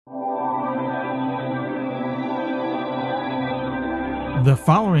The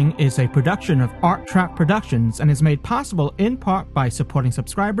following is a production of Art Trap Productions and is made possible in part by supporting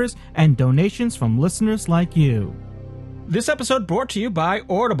subscribers and donations from listeners like you. This episode brought to you by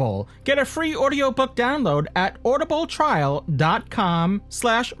Audible. Get a free audiobook download at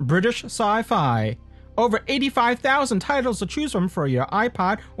audibletrial.com/British Sci-Fi. Over 85,000 titles to choose from for your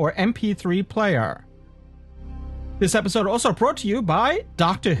iPod or MP3 player. This episode also brought to you by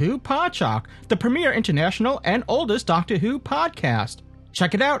Doctor Who Podshock, the premier international and oldest Doctor Who podcast.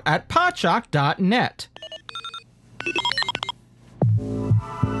 Check it out at podshock.net.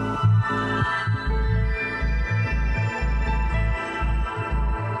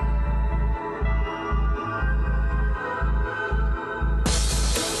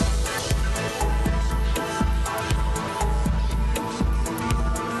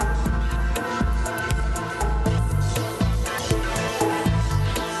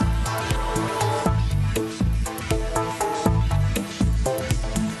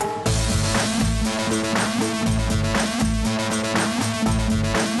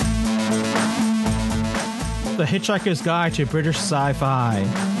 The Hitchhiker's Guide to British Sci-Fi.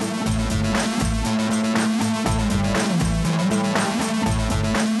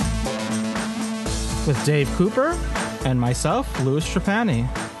 With Dave Cooper and myself, Louis Trapani.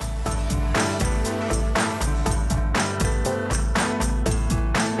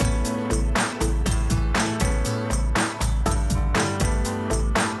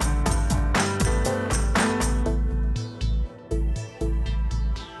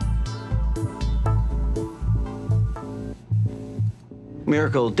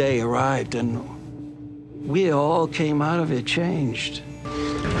 Miracle Day arrived, and we all came out of it changed.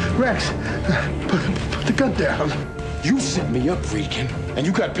 Rex, put the gun down. You sent me up, Regan, and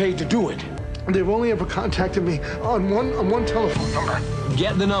you got paid to do it. They've only ever contacted me on one telephone number.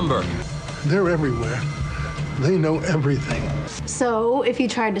 Get the number. They're everywhere. They know everything. So, if he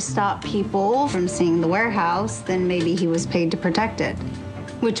tried to stop people from seeing the warehouse, then maybe he was paid to protect it,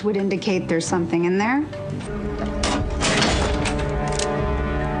 which would indicate there's something in there.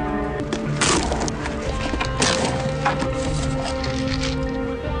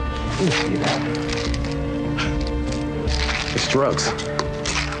 It's drugs.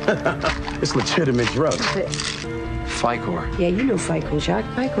 It's legitimate drugs. Ficor. Yeah, you know Ficor, Jacques.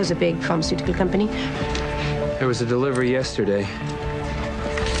 Ficor's a big pharmaceutical company. There was a delivery yesterday.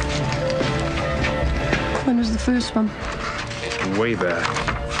 When was the first one? Way back.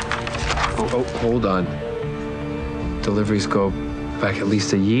 Oh, hold on. Deliveries go back at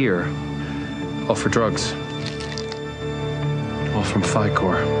least a year. All for drugs. All from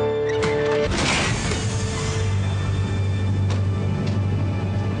Ficor.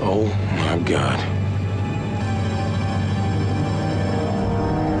 Oh, my God.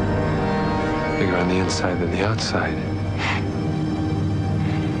 Bigger on the inside than the outside.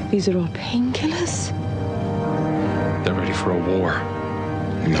 These are all painkillers? They're ready for a war.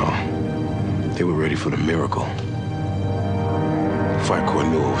 No. They were ready for the miracle. Ficor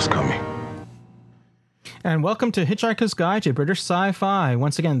knew it was coming. And welcome to Hitchhiker's Guide to British Sci-Fi.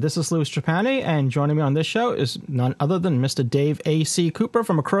 Once again, this is Louis Trapani, and joining me on this show is none other than Mr. Dave A.C. Cooper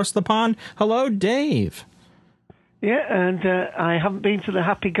from across the pond. Hello, Dave. Yeah, and I haven't been to the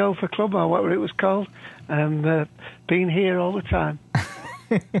Happy Gopher Club, or whatever it was called, and been here all the time.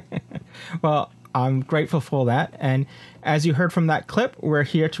 Well, I'm grateful for that, and as you heard from that clip, we're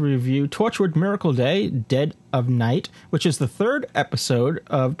here to review Torchwood Miracle Day, Dead of Night, which is the third episode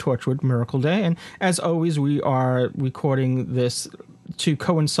of Torchwood Miracle Day, and as always, we are recording this to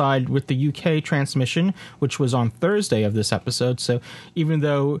coincide with the UK transmission, which was on Thursday of this episode, so even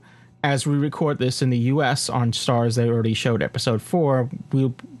though as we record this in the US on Starz, they already showed episode 4,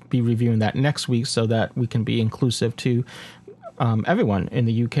 we'll be reviewing that next week so that we can be inclusive to everyone in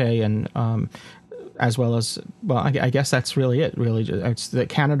the UK and as well as, well, I guess that's really it, really. It's the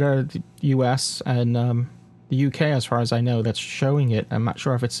Canada, the US, and the UK, as far as I know, that's showing it. I'm not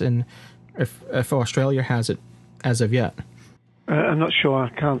sure if it's if Australia has it as of yet. I'm not sure. I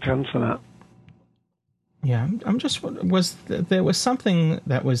can't answer that. Yeah, I'm just, there was something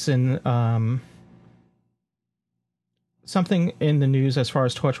that was in, something in the news as far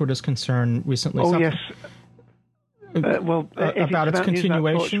as Torchwood is concerned recently. Oh, yes. Well, about its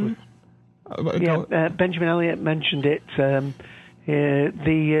continuation. Yeah, Benjamin Elliott mentioned it. The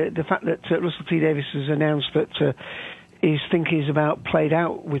fact that Russell T Davies has announced that his thinking is about played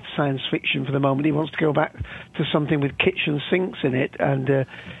out with science fiction for the moment. He wants to go back to something with kitchen sinks in it, and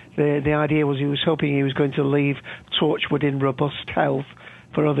the idea was he was hoping he was going to leave Torchwood in robust health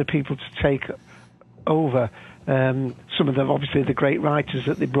for other people to take over. Some of them, obviously, the great writers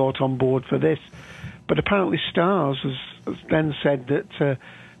that they brought on board for this. But apparently Starz has then said that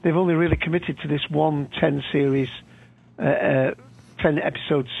they've only really committed to this one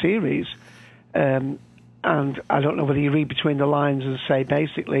 10-episode series. And I don't know whether you read between the lines and say,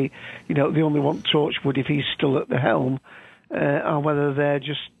 basically, they only want Torchwood if he's still at the helm, or whether they're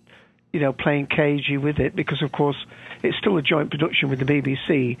just, playing cagey with it, because, of course, it's still a joint production with the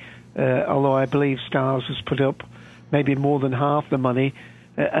BBC, although I believe Starz has put up maybe more than half the money,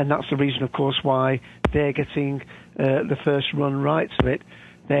 and that's the reason, of course, why they're getting the first run rights of it.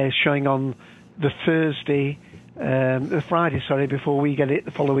 They're showing on the Friday, before we get it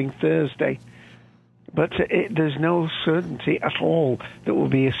the following Thursday. But there's no certainty at all that will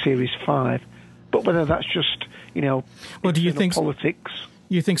be a Series 5. But whether that's just, well, do you think politics?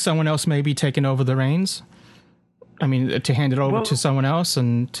 You think someone else may be taking over the reins? I mean, to hand it over to someone else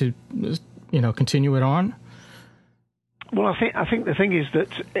and to, continue it on? Well, I think the thing is that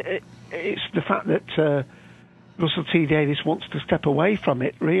it's the fact that Russell T Davies wants to step away from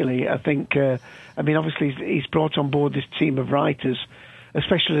it, really. I think, obviously he's brought on board this team of writers,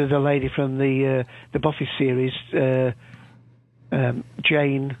 especially the lady from the Buffy series, Jane. I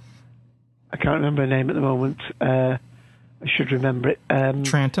can't remember her name at the moment. I should remember it.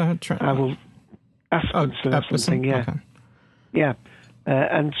 Tranta? I will. Aspenson or something, yeah. Okay. Yeah.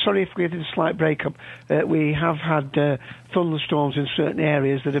 And sorry if we had a slight breakup. We have had thunderstorms in certain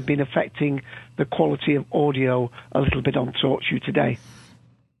areas that have been affecting the quality of audio a little bit on TalkShoe today.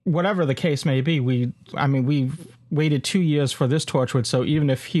 Whatever the case may be, we've waited 2 years for this Torchwood, so even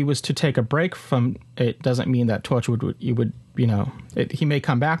if he was to take a break from it, doesn't mean that Torchwood he may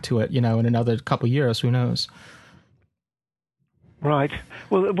come back to it, in another couple of years. Who knows? Right.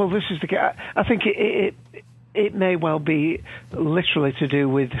 Well, this is the case. I think it may well be literally to do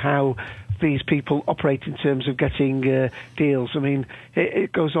with how these people operate in terms of getting deals. I mean,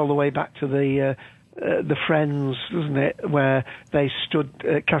 it goes all the way back to the Friends, doesn't it, where they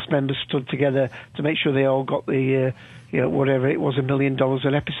cast members stood together to make sure they all got the, whatever it was, $1 million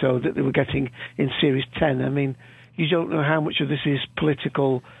an episode that they were getting in Series 10. I mean, you don't know how much of this is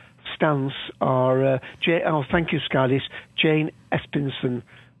political stance or... thank you, Scardis. Jane Espenson,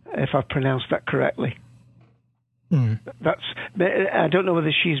 if I've pronounced that correctly. I don't know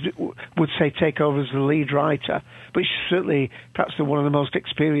whether would say take over as the lead writer, but she's certainly perhaps one of the most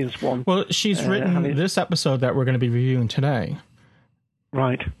experienced ones. Well, she's written this episode that we're going to be reviewing today.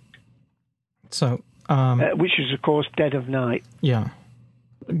 Right. So, which is, of course, Dead of Night. Yeah.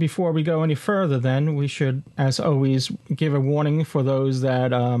 Before we go any further, then, we should, as always, give a warning for those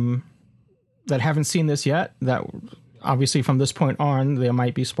that haven't seen this yet, that obviously from this point on, there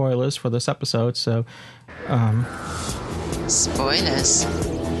might be spoilers for this episode, so... Spoilers.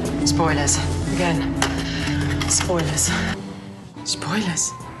 Spoilers. Again. Spoilers.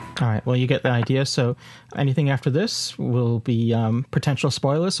 Spoilers. All right, well, you get the idea. So anything after this will be potential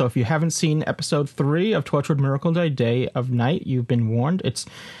spoilers. So if you haven't seen episode 3 of Torchwood Miracle Day, Day of Night, you've been warned. It's,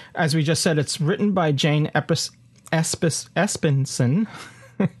 as we just said, it's written by Jane Espenson.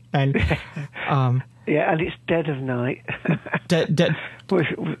 And yeah, and it's Dead of Night.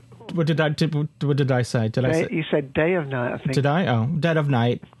 What did I say? You said Day of Night, I think. Did I? Oh, Dead of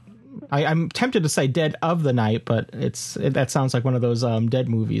Night. I'm tempted to say Dead of the Night, but that sounds like one of those dead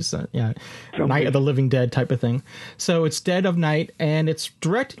movies. Night of the Living Dead type of thing. So it's Dead of Night, and it's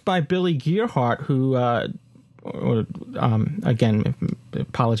directed by Billy Gearhart, who, again,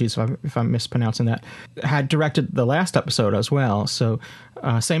 apologies if I'm mispronouncing that, had directed the last episode as well. So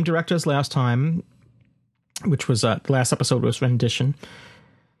same director as last time, which was the last episode was Rendition.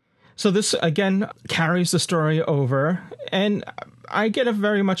 So this, again, carries the story over, and I get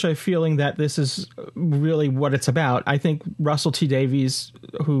very much a feeling that this is really what it's about. I think Russell T Davies,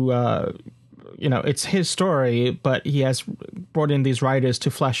 who, it's his story, but he has brought in these writers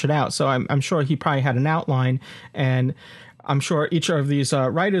to flesh it out. So I'm sure he probably had an outline, and I'm sure each of these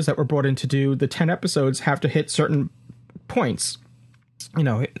writers that were brought in to do the 10 episodes have to hit certain points.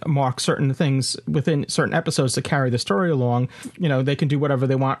 Mark certain things within certain episodes to carry the story along. They can do whatever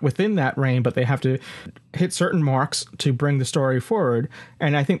they want within that reign, but they have to hit certain marks to bring the story forward.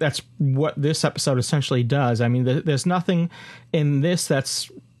 And I think that's what this episode essentially does. I mean, there's nothing in this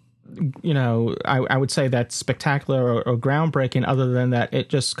that's, I would say that's spectacular or groundbreaking, other than that it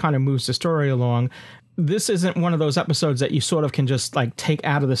just kind of moves the story along. This isn't one of those episodes that you sort of can just like take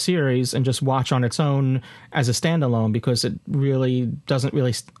out of the series and just watch on its own as a standalone, because it really doesn't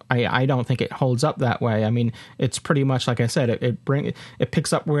really, I don't think it holds up that way. I mean, it's pretty much, like I said, it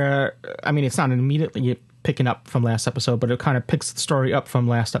picks up where, I mean, it's not immediately picking up from last episode, but it kind of picks the story up from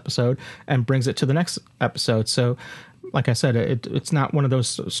last episode and brings it to the next episode. So like I said, it's not one of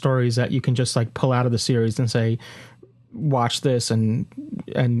those stories that you can just like pull out of the series and say, watch this and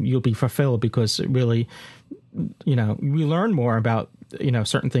you'll be fulfilled, because it really, we learn more about,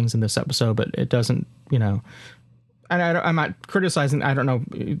 certain things in this episode, but it doesn't, and I'm not criticizing. I don't know.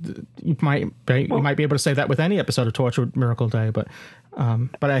 You might be able to say that with any episode of Torchwood Miracle Day, but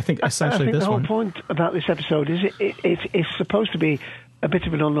I think essentially I think the whole point about this episode is it's supposed to be a bit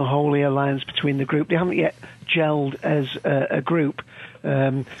of an unholy alliance between the group. They haven't yet gelled as a group.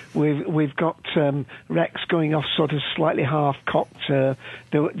 We've got Rex going off sort of slightly half-cocked.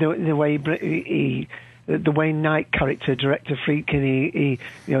 The way Knight character, Director Friedkin,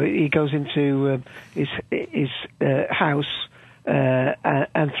 he goes into his house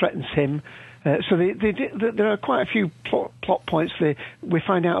and threatens him. So there are quite a few plot points there. We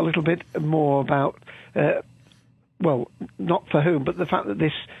find out a little bit more about. Well, not for whom, but the fact that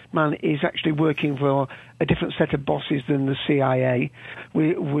this man is actually working for a different set of bosses than the CIA.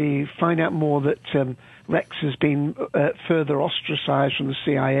 We find out more that Rex has been further ostracized from the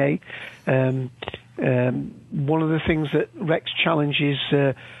CIA. One of the things that Rex challenges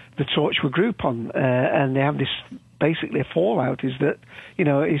the Torchwood group on, and they have this basically a fallout, is that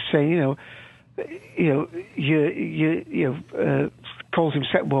he's saying calls him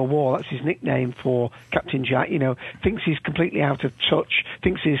Second World War. That's his nickname for Captain Jack. Thinks he's completely out of touch.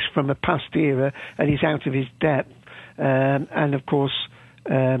 Thinks he's from a past era and he's out of his depth. And of course,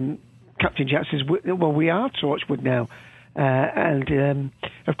 Captain Jack says, "Well, we are Torchwood now." And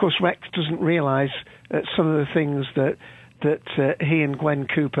of course, Rex doesn't realise some of the things that he and Gwen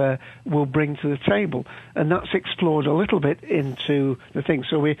Cooper will bring to the table, and that's explored a little bit into the thing.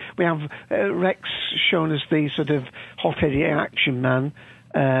 So we have Rex shown as the sort of hot-headed action man.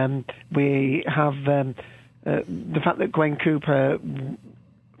 We have the fact that Gwen Cooper,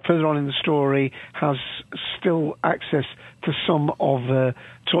 further on in the story, has still access to some of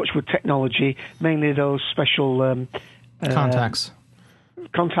Torchwood technology, mainly those special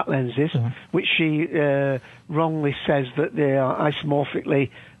contact lenses, which she wrongly says that they are isomorphically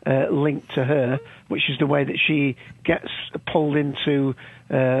linked to her, which is the way that she gets pulled into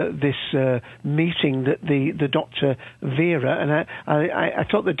this meeting that the Doctor Vera, and I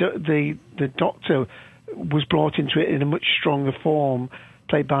thought the Doctor was brought into it in a much stronger form,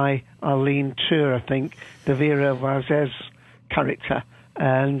 played by Arlene Tur, I think, the Vera Vazquez character,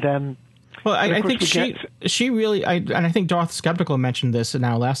 and. Well, I think she really, and I think Darth Skeptical mentioned this in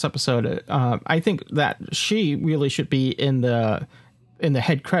our last episode. I think that she really should be in the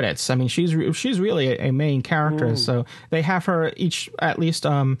head credits. I mean, she's really a main character. So they have her each at least.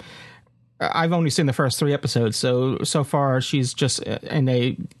 I've only seen the first 3 episodes, so far she's just in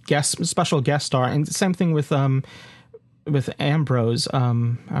a special guest star, and same thing with Ambrose.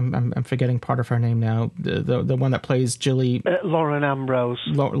 I'm forgetting part of her name now. The one that plays Jilly. Lauren Ambrose.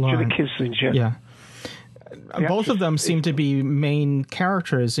 Lauren. Jilly Kissinger. Yeah. Both of them seem to be main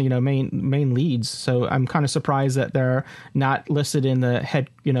characters, main leads. So I'm kind of surprised that they're not listed in the head,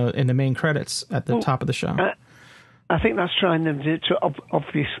 in the main credits at the top of the show. I think that's trying them to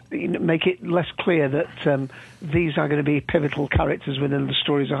obviously make it less clear that these are going to be pivotal characters within the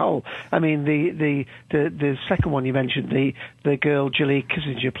story as a whole. I mean, the second one you mentioned, the girl Jilly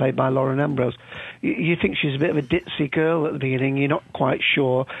Kissinger, played by Lauren Ambrose. You think she's a bit of a ditzy girl at the beginning. You're not quite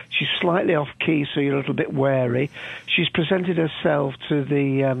sure. She's slightly off key, so you're a little bit wary. She's presented herself to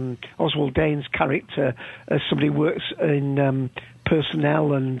the Oswald Danes character as somebody who works in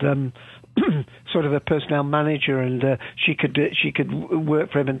personnel and. Sort of a personnel manager, and she could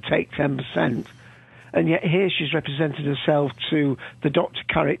work for him and take 10%. And yet here she's represented herself to the Doctor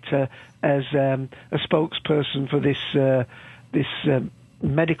character as a spokesperson for this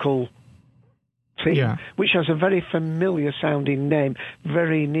medical team, which has a very familiar sounding name,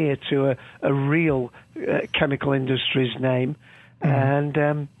 very near to a real chemical industry's name.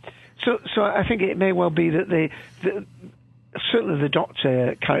 And so I think it may well be that certainly the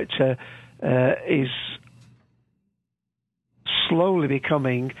Doctor character is slowly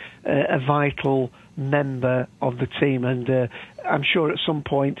becoming a vital member of the team, and I'm sure at some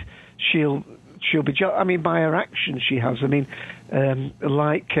point she'll be. I mean, by her actions she has. I mean,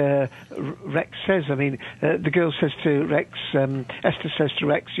 like Rex says. I mean, the girl says to Rex, Esther says to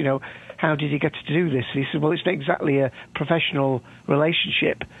Rex, how did you get to do this? He said, well, it's not exactly a professional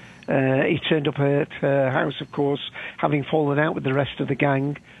relationship. He turned up at her house, of course, having fallen out with the rest of the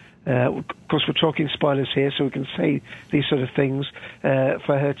gang. Of course, we're talking spoilers here, so we can say these sort of things for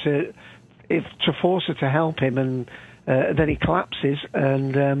her to force her to help him, and then he collapses,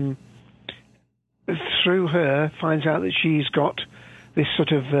 and through her finds out that she's got this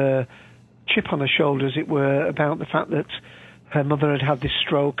sort of chip on her shoulder, as it were, about the fact that her mother had this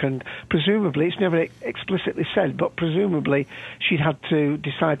stroke, and presumably, it's never explicitly said, but presumably she'd had to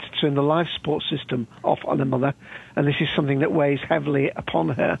decide to turn the life support system off on her mother, and this is something that weighs heavily upon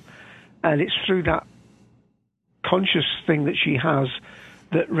her. And it's through that conscious thing that she has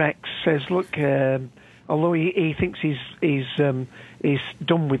that Rex says, look, although he thinks he's done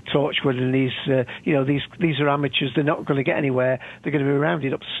with Torchwood, and these are amateurs, they're not going to get anywhere, they're going to be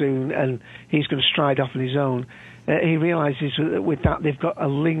rounded up soon, and he's going to stride off on his own. He realises that with that they've got a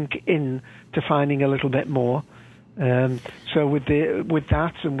link in to finding a little bit more. So with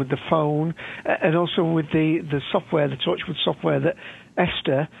that and with the phone, and also with the software, the Torchwood software, that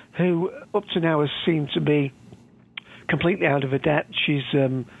Esther, who up to now has seemed to be completely out of her depth, she's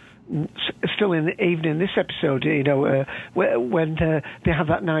still even in this episode, when they have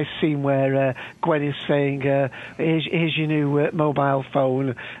that nice scene where Gwen is saying, here's your new mobile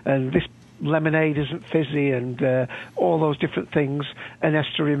phone, and this lemonade isn't fizzy, and all those different things, and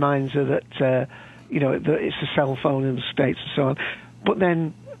Esther reminds her that that it's a cell phone in the States and so on. But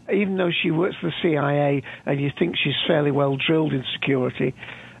then, even though she works for the CIA and you think she's fairly well drilled in security,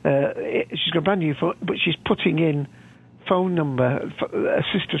 she's got a brand new phone, but she's putting in phone number, a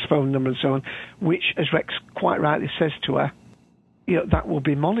sister's phone number and so on, which, as Rex quite rightly says to her, that will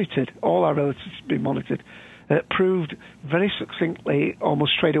be monitored. All our relatives will be monitored. Proved very succinctly,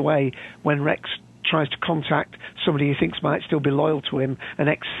 almost straight away, when Rex tries to contact somebody he thinks might still be loyal to him, an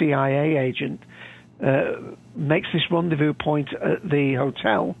ex-CIA agent, makes this rendezvous point at the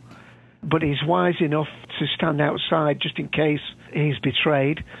hotel, but he's wise enough to stand outside just in case he's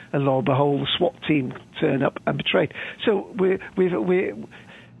betrayed, and lo and behold, the SWAT team turn up and betrayed. So we're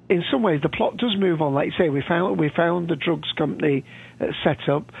in some ways, the plot does move on. Like you say, we found the drugs company set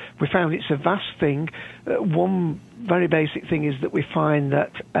up. We found it's a vast thing. One very basic thing is that we find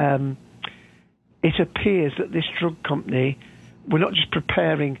that it appears that this drug company were not just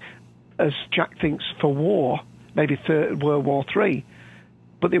preparing, as Jack thinks, for war, maybe World War III,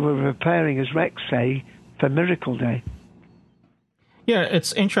 but they were preparing, as Rex say, for Miracle Day. Yeah,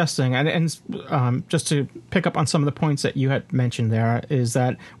 it's interesting, and just to pick up on some of the points that you had mentioned there, is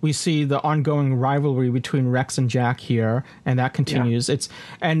that we see the ongoing rivalry between Rex and Jack here, and that continues. Yeah.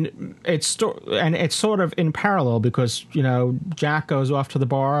 It's sort of in parallel, because Jack goes off to the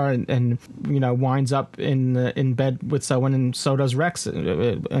bar and winds up in bed with someone, and so does Rex.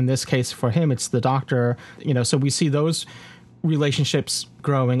 In this case, for him, it's the doctor. So we see those relationships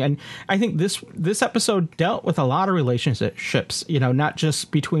growing, and I think this episode dealt with a lot of relationships, not just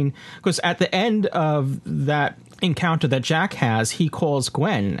between, because at the end of that encounter that Jack has, he calls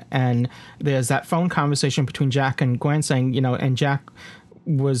Gwen, and there's that phone conversation between Jack and Gwen saying, and Jack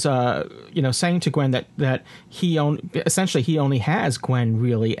was saying to Gwen that he only has Gwen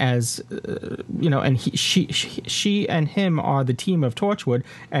really as and she and him are the team of Torchwood,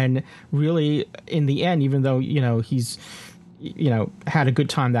 and really in the end, even though he's had a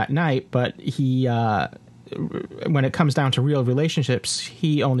good time that night, but he, when it comes down to real relationships,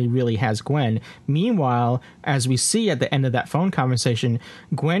 he only really has Gwen. Meanwhile, as we see at the end of that phone conversation,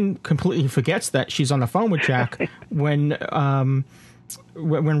 Gwen completely forgets that she's on the phone with Jack when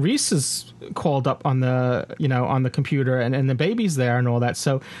Reese is called up on the computer, and the baby's there and all that.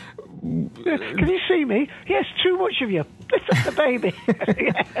 So, can you see me? Yes, too much of you. Lift up the baby.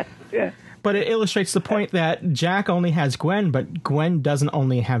 yeah. But it illustrates the point that Jack only has Gwen, but Gwen doesn't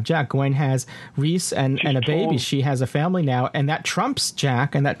only have Jack. Gwen has Reese and a baby. She has a family now, and that trumps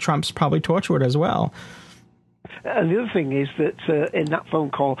Jack, and that trumps probably Torchwood as well. And the other thing is that in that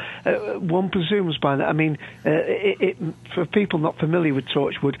phone call, one presumes by that, I mean, for people not familiar with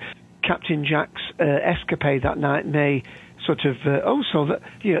Torchwood, Captain Jack's escapade that night may sort of, so that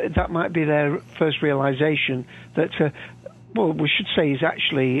that might be their first realization that, we should say he's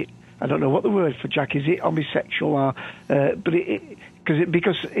actually, I don't know what the word for Jack is. It homosexual, or but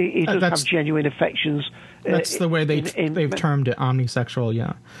because he does have genuine affections. That's the way they've termed it, omnisexual.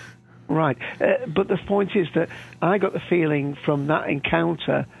 Yeah, right. But the point is that I got the feeling from that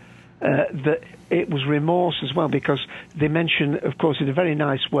encounter that it was remorse as well, because they mention, of course, in a very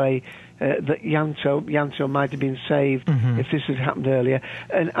nice way, that Yanto might have been saved if this had happened earlier,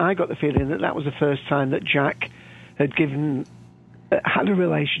 and I got the feeling that was the first time that Jack had had a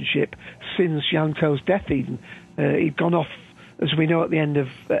relationship since Yanto's death even. He'd gone off, as we know, at the end of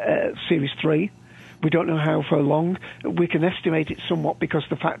Series 3. We don't know how for long. We can estimate it somewhat because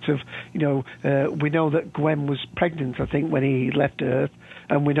the fact of, we know that Gwen was pregnant, I think, when he left Earth,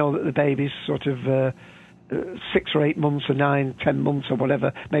 and we know that the baby's sort of 6 or 8 months or 9, 10 months or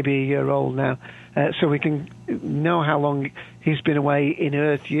whatever, maybe a year old now. So we can know how long he's been away in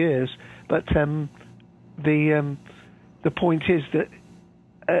Earth years. But the point is that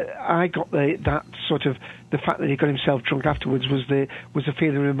I got that sort of the fact that he got himself drunk afterwards was a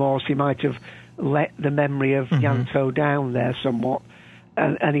feeling of remorse. He might have let the memory of Ianto down there somewhat,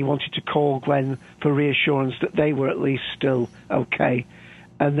 and he wanted to call Glenn for reassurance that they were at least still okay.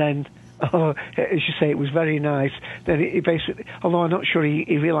 And then, as you say, it was very nice. Then he basically, although I'm not sure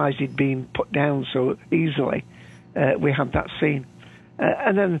he realised he'd been put down so easily, we had that scene.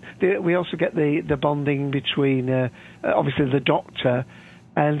 And then we also get the bonding between, obviously, the Doctor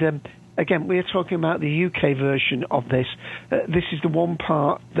and... again, we're talking about the UK version of this. This is the one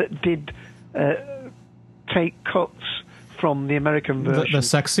part that did take cuts from the American version. The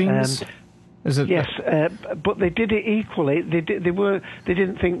sex scenes? Is it? Yes, but they did it equally. They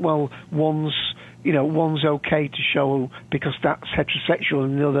didn't think, well, one's okay to show because that's heterosexual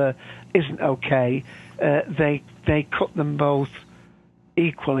and the other isn't okay. They cut them both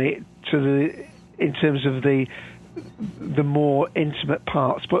equally in terms of the more intimate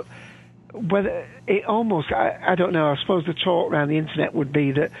parts, but whether it almost, I don't know, I suppose the talk around the internet would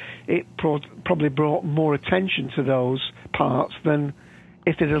be that it probably brought more attention to those parts than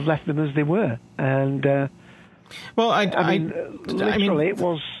if they'd have left them as they were. And well, I mean, it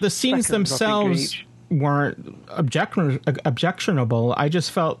was the scenes themselves weren't objectionable. I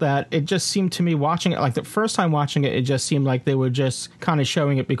just felt that it just seemed to me watching it, like the first time watching it, it just seemed like they were just kind of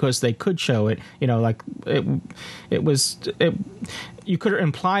showing it because they could show it. Like it was you could have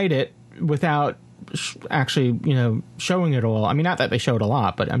implied it without actually, showing it all. I mean, not that they showed a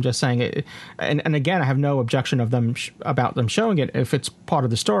lot, but I'm just saying it. And again, I have no objection of them about them showing it if it's part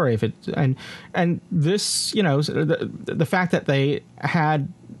of the story. If it and this, the fact that they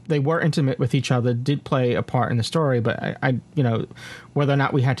were intimate with each other did play a part in the story. But I whether or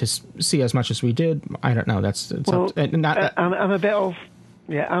not we had to see as much as we did, I don't know. I'm a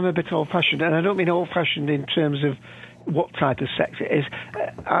bit old-fashioned, and I don't mean old-fashioned in terms of what type of sex it is.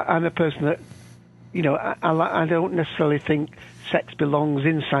 I'm a person that, I don't necessarily think sex belongs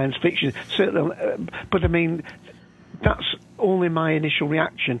in science fiction, certainly, but I mean, that's only my initial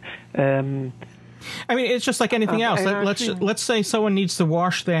reaction. I mean, it's just like anything else. Let's say someone needs to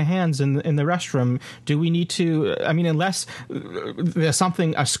wash their hands in the restroom. Do we need to? I mean, unless there's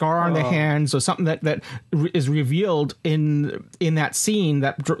a scar on their hands or something that is revealed in that scene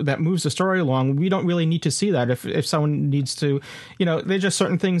that moves the story along, we don't really need to see that. If someone needs to, there's just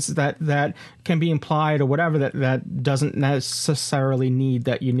certain things that can be implied or whatever that doesn't necessarily need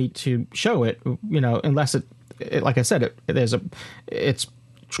that you need to show it. Unless it like I said, it's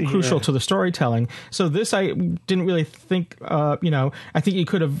crucial to the storytelling. So this, I didn't really think, I think you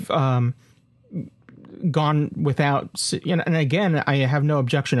could have gone without, and again, I have no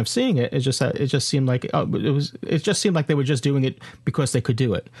objection of seeing it. It's just that it just seemed like it just seemed like they were just doing it because they could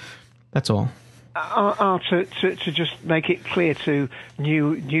do it. That's all. To just make it clear to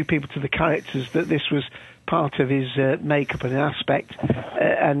new people, to the characters, that this was part of his makeup and aspect.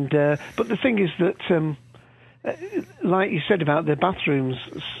 But the thing is that, like you said about the bathrooms,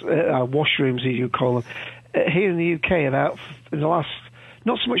 washrooms as you call them, here in the UK, about in the last,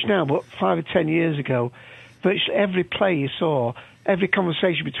 not so much now, but 5 or 10 years ago, virtually every play you saw, every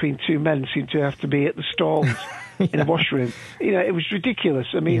conversation between two men seemed to have to be at the stalls in a washroom. It was ridiculous.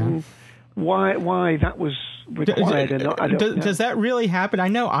 I mean, why that was required? I don't know. Does that really happen? I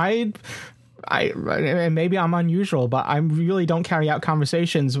know maybe I'm unusual, but I really don't carry out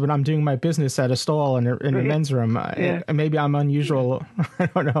conversations when I'm doing my business at a stall in a men's room. Maybe I'm unusual. I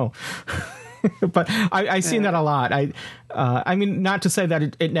don't know. But I've seen that a lot. I mean, not to say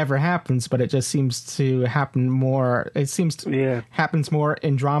that it never happens, but it just seems to happen more. It seems to happens more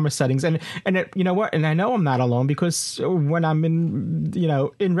in drama settings. And you know what? And I know I'm not alone, because when I'm in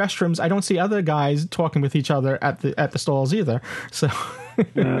restrooms, I don't see other guys talking with each other at the stalls either. So.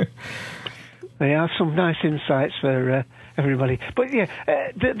 They are some nice insights for everybody. But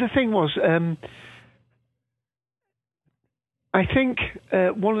the thing was, I think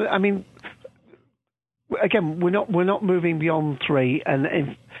again, we're not moving beyond 3, and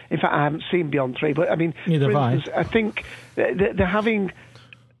in fact, I haven't seen beyond 3. But I mean, neither have I. I think they're having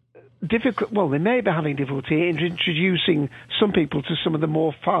difficult. Well, they may be having difficulty in introducing some people to some of the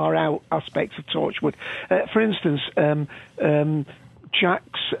more far out aspects of Torchwood. For instance.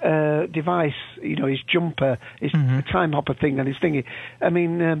 Jack's device, his jumper, his time hopper thing and his thingy. I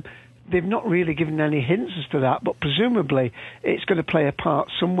mean, they've not really given any hints as to that, but presumably it's going to play a part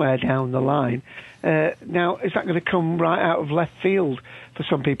somewhere down the line. Now, is that going to come right out of left field for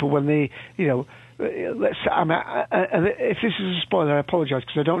some people when they, if this is a spoiler, I apologise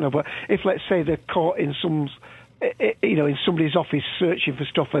because I don't know, but if, let's say, they're caught in some in somebody's office searching for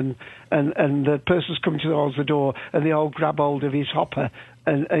stuff, and the person's coming towards the door, and they all grab hold of his hopper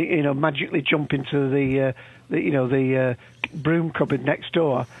and magically jump into the broom cupboard next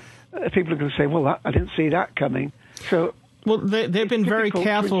door. People are going to say, "Well, I didn't see that coming." So, well, they've been very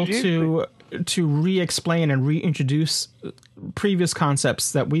careful to re-explain and reintroduce previous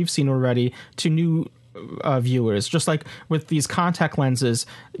concepts that we've seen already to new viewers, just like with these contact lenses.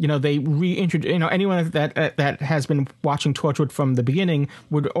 They reintroduce. Anyone that has been watching Torchwood from the beginning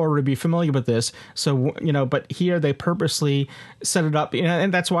would already be familiar with this. So but here they purposely set it up,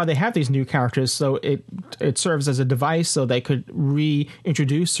 and that's why they have these new characters. So it serves as a device so they could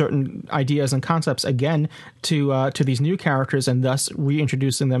reintroduce certain ideas and concepts again to these new characters, and thus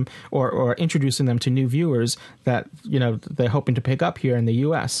reintroducing them or introducing them to new viewers that they're hoping to pick up here in the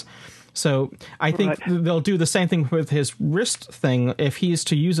U.S. So I think they'll do the same thing with his wrist thing. If he's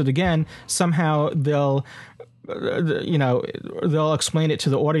to use it again, somehow they'll explain it to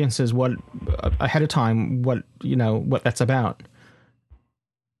the audiences ahead of time what that's about.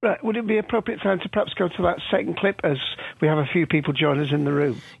 Right. Would it be appropriate time to perhaps go to that second clip, as we have a few people join us in the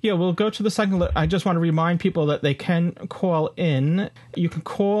room? Yeah, we'll go to the second clip. I just want to remind people that they can call in. You can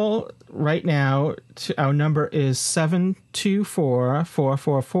call right now. Our number is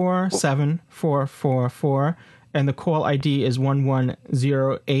 724-444-7444, and the call ID is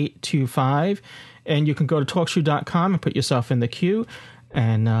 110825. And you can go to TalkShoe.com and put yourself in the queue.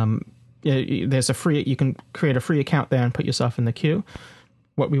 And there's you can create a free account there and put yourself in the queue.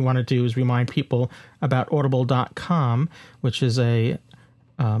 What we want to do is remind people about Audible.com, which is the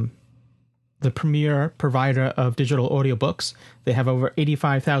premier provider of digital audiobooks. They have over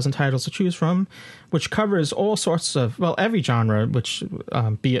 85,000 titles to choose from, which covers all sorts of, every genre, which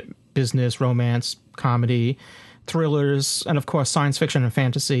be it business, romance, comedy, thrillers, and of course science fiction and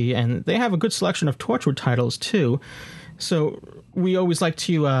fantasy. And they have a good selection of Torchwood titles too. So we always like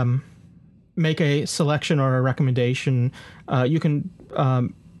to make a selection or a recommendation. You can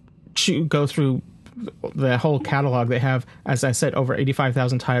go through the whole catalog. They have, as I said, over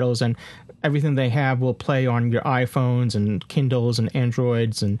 85,000 titles, and everything they have will play on your iPhones and Kindles and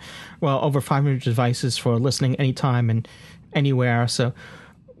Androids, and over 500 devices for listening anytime and anywhere. So,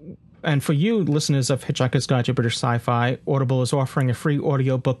 and for you listeners of Hitchhiker's Guide to British Sci-Fi, Audible is offering a free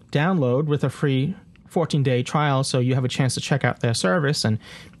audiobook download with a free 14-day trial, so you have a chance to check out their service, and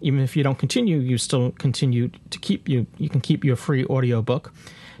even if you don't continue, you still continue to you can keep your free audiobook.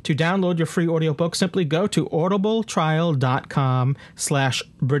 To download your free audiobook, simply go to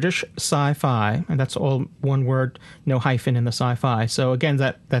audibletrial.com/British Sci-Fi, and that's all one word, no hyphen in the sci-fi. So again,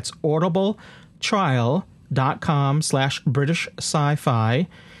 that's audibletrial.com/British Sci-Fi.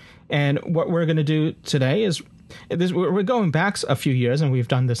 And what we're going to do today is we're going back a few years, and we've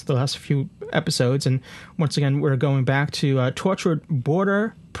done this the last few episodes. And once again, we're going back to Torchwood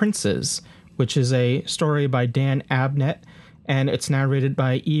Border Princes, which is a story by Dan Abnett, and it's narrated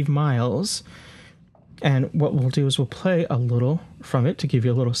by Eve Miles. And what we'll do is we'll play a little from it to give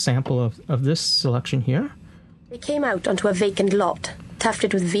you a little sample of this selection here. They came out onto a vacant lot,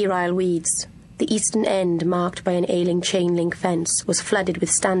 tufted with virile weeds. The eastern end, marked by an ailing chain-link fence, was flooded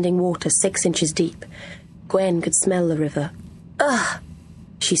with standing water 6 inches deep. Gwen could smell the river. "Ugh,"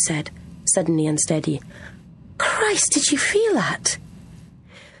 she said, suddenly unsteady. "Christ, did you feel that?"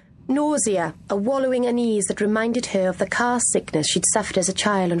 Nausea, a wallowing unease that reminded her of the car sickness she'd suffered as a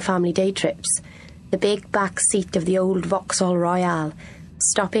child on family day trips. The big back seat of the old Vauxhall Royale,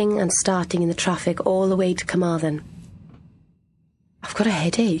 stopping and starting in the traffic all the way to Carmarthen. "I've got a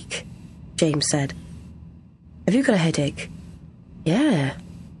headache," James said. "Have you got a headache?" "Yeah,"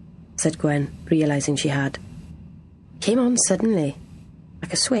 said Gwen, realising she had. Came on suddenly,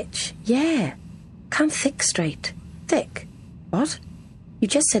 like a switch. "Yeah, can't think straight." "Thick? What? You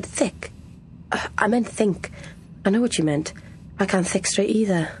just said thick." I meant think. I know what you meant. I can't think straight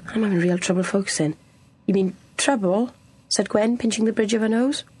either. I'm having real trouble focusing." "You mean trouble?" said Gwen, pinching the bridge of her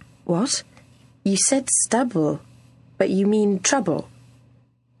nose. "What? You said stubble, but you mean trouble."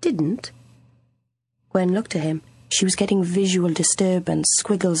 "Didn't?" Gwen looked at him. She was getting visual disturbance,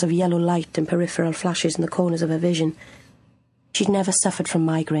 squiggles of yellow light and peripheral flashes in the corners of her vision. She'd never suffered from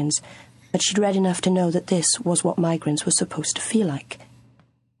migraines, but she'd read enough to know that this was what migraines were supposed to feel like.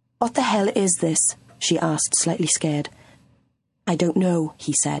 "What the hell is this?" she asked, slightly scared. "I don't know,"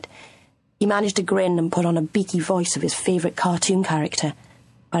 he said. He managed to grin and put on a beaky voice of his favourite cartoon character.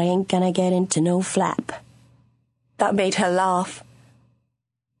 "But I ain't gonna get into no flap." That made her laugh.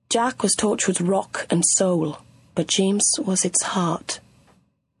 Jack was Torchwood's rock and soul, but James was its heart.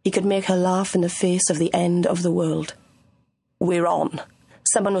 He could make her laugh in the face of the end of the world. "We're on,"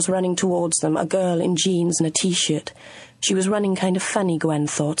 Someone was running towards them, a girl in jeans and a T-shirt. She was running kind of funny, Gwen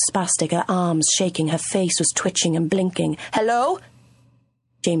thought, spastic, her arms shaking, her face was twitching and blinking. "Hello?"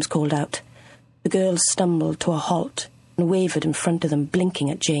 James called out. The girl stumbled to a halt and wavered in front of them,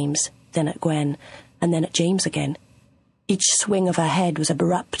 blinking at James, then at Gwen, and then at James again. Each swing of her head was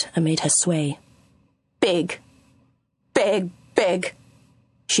abrupt and made her sway. "Big, big, big,"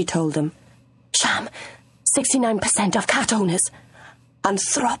 she told them. "Sham, 69% of cat owners.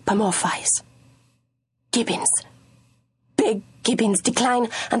 Anthropomorphize. Gibbons. Big Gibbons decline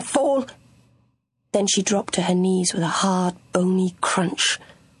and fall." Then she dropped to her knees with a hard, bony crunch.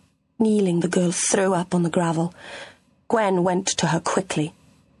 Kneeling, the girl threw up on the gravel. Gwen went to her quickly.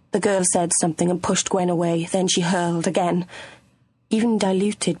 The girl said something and pushed Gwen away, then she hurled again. Even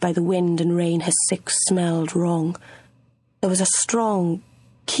diluted by the wind and rain, her sick smelled wrong. There was a strong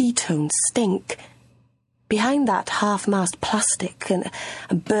ketone stink. Behind that half-masked plastic and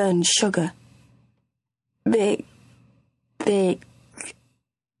burned sugar. "Big, big,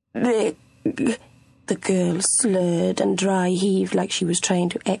 big." The girl slurred and dry heaved like she was trying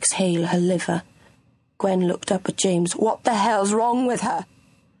to exhale her liver. Gwen looked up at James. "What the hell's wrong with her?"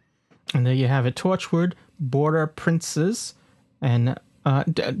 And there you have it. Torchwood, Border Princes. And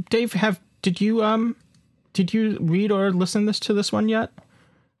Dave, did you read or listen to this one yet?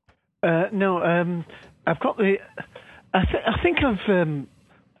 No. I've got the. I think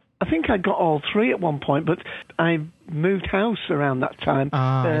I got all three at one point, but I moved house around that time.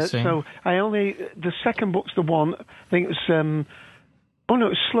 I see. So the second book's the one. I think it was. It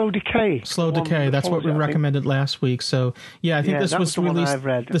was Slow Decay. Slow Decay. That's what we recommended last week. So yeah, I think this was released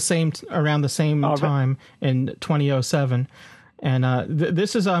around the same time in 2007, and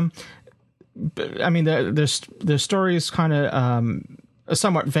this is I mean, the story is kind of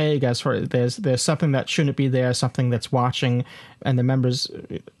somewhat vague as far as there's something that shouldn't be there, something that's watching, and the members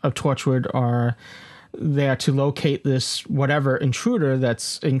of Torchwood are there to locate this whatever intruder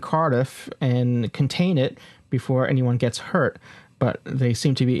that's in Cardiff and contain it before anyone gets hurt. But they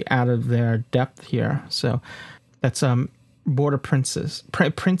seem to be out of their depth here. So that's Border Princes.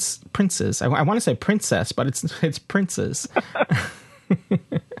 Princes. I want to say princess, but it's princes.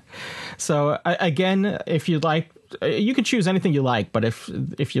 So again, if you'd like, you can choose anything you like. But if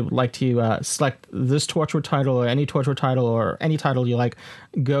you'd like to select this Torchwood title or any Torchwood title or any title you like,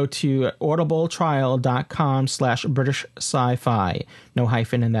 go to audibletrial.com/British Sci-Fi. No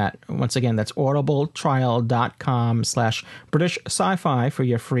hyphen in that. Once again, that's audibletrial.com/British Sci-Fi for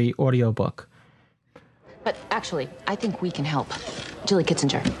your free audiobook. But actually, I think we can help. Julie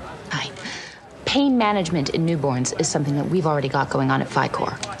Kitzinger. Hi. Pain management in newborns is something that we've already got going on at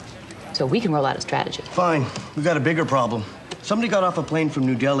Phi-Corps. So we can roll out a strategy. Fine. We've got a bigger problem. Somebody got off a plane from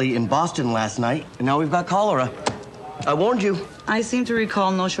New Delhi in Boston last night, and now we've got cholera. I warned you. I seem to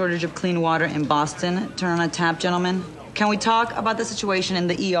recall no shortage of clean water in Boston. Turn on a tap, gentlemen. Can we talk about the situation in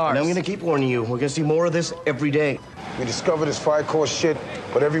the ERs? And I'm going to keep warning you. We're going to see more of this every day. We discovered this Phi-Corps shit,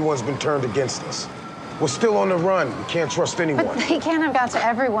 but everyone's been turned against us. We're still on the run. We can't trust anyone. But they can't have got to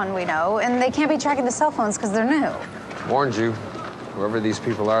everyone we know, and they can't be tracking the cell phones because they're new. Warned you. Whoever these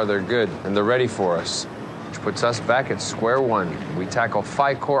people are, they're good, and they're ready for us. Which puts us back at square one. We tackle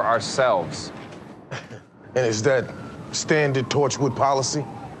Phi-Corps ourselves. And is that standard Torchwood policy?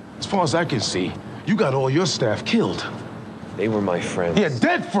 As far as I can see, you got all your staff killed. They were my friends. Yeah,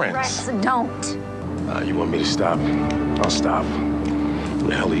 dead friends. Rex, don't. You want me to stop? I'll stop. Who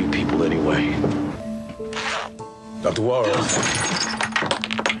the hell are you people anyway? Dr. Juarez.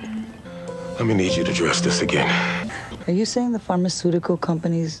 Let me need you to address this again. Are you saying the pharmaceutical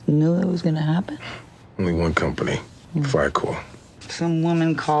companies knew it was going to happen? Only one company, Phi-Corps. Some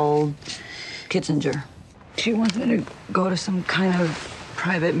woman called Kitzinger. She wants me to go to some kind of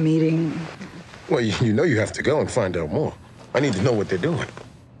private meeting. Well, you know you have to go and find out more. I need to know what they're doing.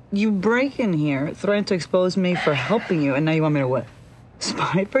 You break in here, threaten to expose me for helping you, and now you want me to what?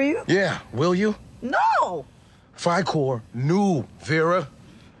 Spy for you? Yeah, will you? No! Phi-Corps knew, Vera.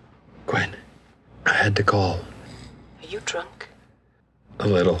 Gwen, I had to call. Are you drunk? A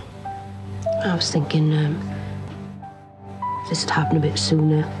little. I was thinking, if this had happened a bit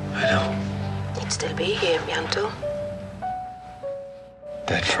sooner. I know. You'd still be here, Mianto.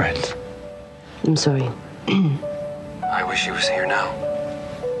 Dead friends. I'm sorry. I wish he was here now.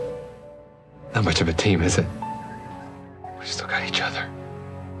 Not much of a team, is it? We still got each other.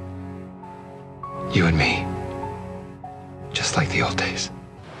 You and me. Just like the old days.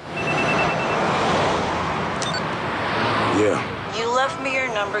 Yeah. You left me your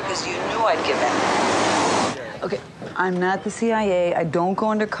number because you knew I'd give in. Okay, I'm not the CIA. I don't go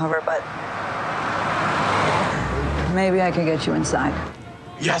undercover, but maybe I can get you inside.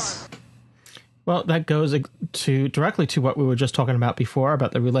 Yes. Well, that goes directly to what we were just talking about before,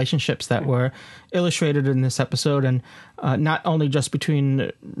 about the relationships that were illustrated in this episode, and not only just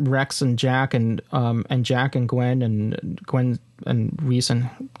between Rex and Jack, and Jack and Gwen and Reese, and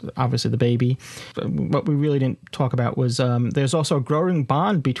obviously the baby. What we really didn't talk about was there's also a growing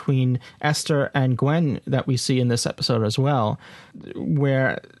bond between Esther and Gwen that we see in this episode as well,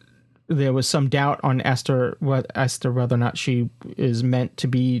 where there was some doubt on Esther whether or not she is meant to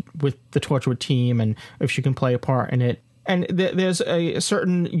be with the Torchwood team and if she can play a part in it. And there's a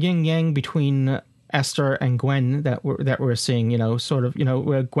certain yin-yang between Esther and Gwen that we're seeing,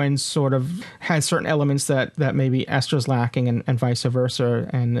 where Gwen sort of has certain elements that maybe Esther's lacking, and vice versa.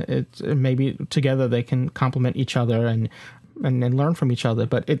 And maybe together they can complement each other and learn from each other.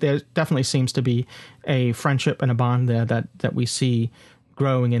 But there definitely seems to be a friendship and a bond there that we see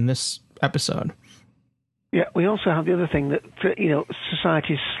growing in this episode. Yeah, we also have the other thing that,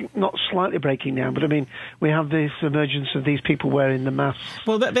 society's not slightly breaking down, but I mean, we have this emergence of these people wearing the masks.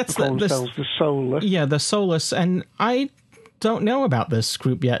 Well, that's the Soulless. Yeah, the Soulless, and I don't know about this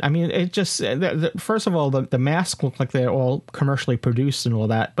group yet. I mean, it just, first of all, the masks look like they're all commercially produced and all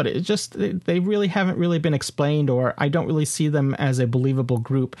that, but it just, they really haven't really been explained, or I don't really see them as a believable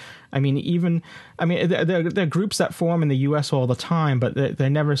group. I mean, they're groups that form in the U.S. all the time, but they're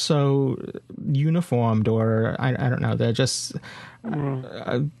never so uniformed, or I don't know. They're just,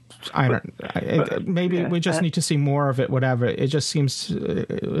 maybe we just need to see more of it. Whatever. It just seems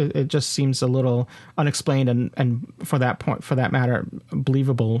a little unexplained, and for that matter,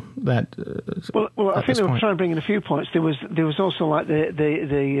 believable. That well, I think they were trying to bring in a few points. There was also like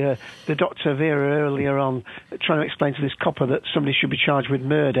the Dr. Vera earlier on trying to explain to this copper that somebody should be charged with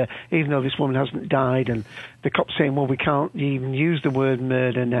murder, even though this woman hasn't died, and the cop saying, well, we can't even use the word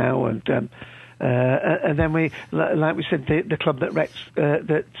murder now, and then we, like we said, the club that Rex,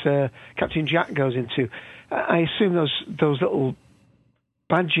 Captain Jack goes into. I assume those little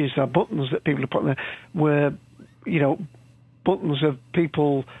badges or buttons that people are putting there were, buttons of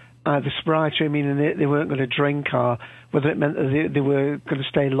people either sobriety, meaning they weren't going to drink, or whether it meant that they were going to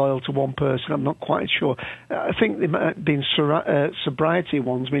stay loyal to one person. I'm not quite sure. I think they might have been sobriety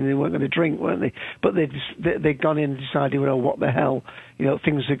ones, meaning they weren't going to drink, weren't they? But they'd gone in and decided, well, what the hell,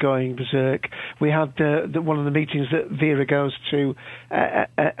 things are going berserk. We had one of the meetings that Vera goes to,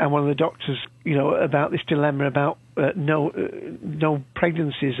 and one of the doctors, about this dilemma about no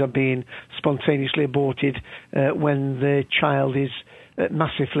pregnancies are being spontaneously aborted when the child is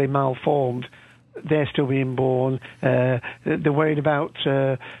massively malformed. They're still being born. They're worried about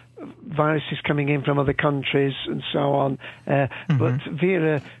viruses coming in from other countries and so on. But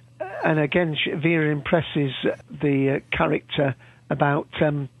Vera, and again, Vera impresses the character about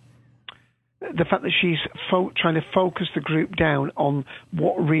the fact that she's trying to focus the group down on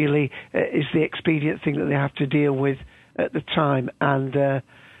what really is the expedient thing that they have to deal with at the time. And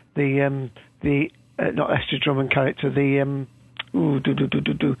the not Esther Drummond character, the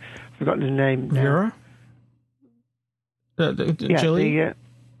forgotten the name. Vera? Julie?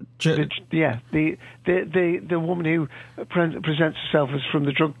 The woman who presents herself as from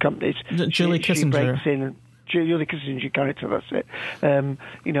the drug companies. Julie Kissinger. She breaks in, Julie Kissinger character, that's it.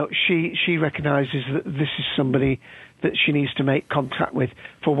 She recognises that this is somebody that she needs to make contact with.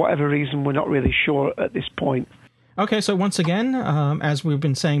 For whatever reason, we're not really sure at this point. Okay, so once again, as we've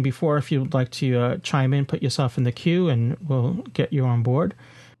been saying before, if you'd like to chime in, put yourself in the queue, and we'll get you on board.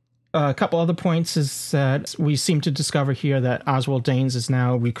 A couple other points is that we seem to discover here that Oswald Danes is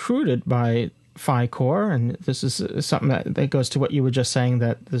now recruited by Phi Corps, and this is something that goes to what you were just saying,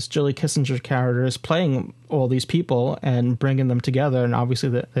 that this Julie Kissinger character is playing all these people and bringing them together, and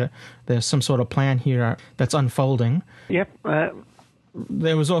obviously there's some sort of plan here that's unfolding. Yep.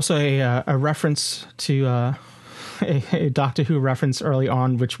 There was also a reference to... a Doctor Who reference early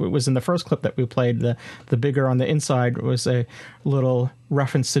on, which was in the first clip that we played. The bigger on the inside was a little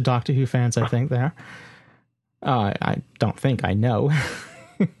reference to Doctor Who fans, I think, there. I don't think, I know.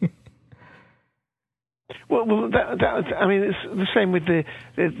 Well, I mean, it's the same with the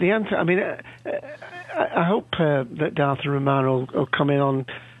answer. I mean, I hope that Dartha Romana will come in on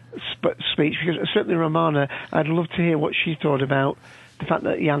speech, because certainly Romana, I'd love to hear what she thought about the fact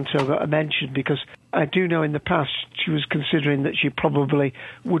that Ianto got a mention, because I do know in the past she was considering that she probably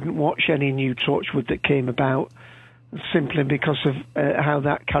wouldn't watch any new Torchwood that came about, simply because of how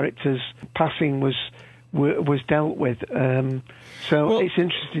that character's passing was dealt with. So it's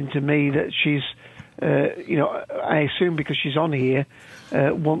interesting to me that she's, I assume because she's on here,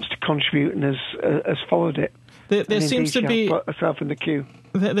 wants to contribute and has followed it. there seems to be put herself in the queue.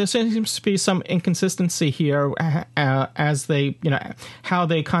 There seems to be some inconsistency here as they, how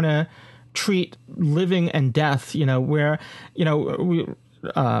they kind of treat living and death, where,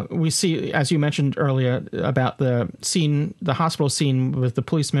 we see, as you mentioned earlier, about the hospital scene with the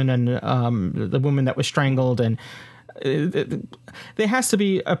policeman and the woman that was strangled. And there has to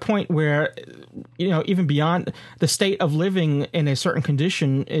be a point where, even beyond the state of living in a certain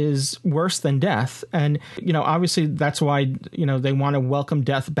condition is worse than death. And, obviously that's why, they want to welcome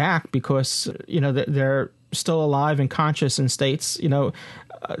death back because, they're still alive and conscious in states,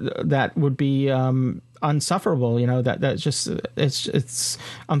 that would be unsufferable, that's just it's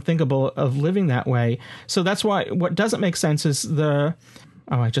unthinkable of living that way. So that's why what doesn't make sense is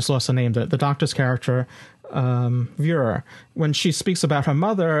I just lost the name, the doctor's character, Vera, when she speaks about her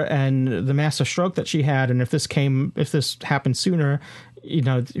mother and the massive stroke that she had, and if this happened sooner,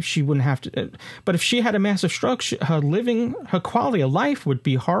 she wouldn't have to. But if she had a massive stroke, her quality of life would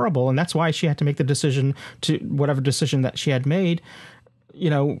be horrible, and that's why she had to make the decision whatever decision that she had made.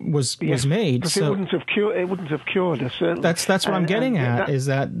 Was made. So it wouldn't have cured her. Certainly. That's what I'm getting at. Is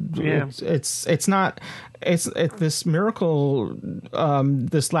that it's not this miracle.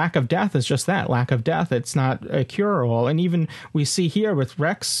 This lack of death is just that lack of death. It's not a cure all. And even we see here with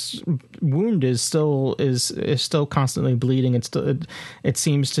Rex's wound is still constantly bleeding. It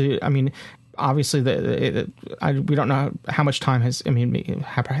seems to. I mean. Obviously, we don't know how much time has. I mean,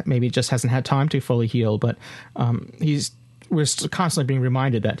 maybe it just hasn't had time to fully heal. But we're constantly being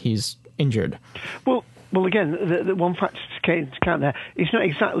reminded that he's injured. Well, again, the one factor to count there, he's not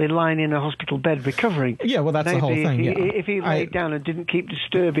exactly lying in a hospital bed recovering. Yeah, well, that's the whole thing. If he laid down and didn't keep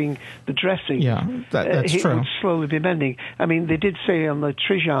disturbing the dressing, that's he true. would slowly be bending. I mean, they did say on the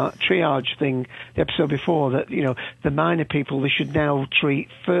triage thing, the episode before, that the minor people they should now treat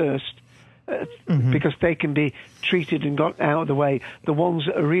first. Because they can be treated and got out of the way. The ones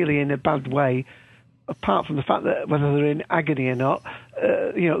that are really in a bad way, apart from the fact that whether they're in agony or not,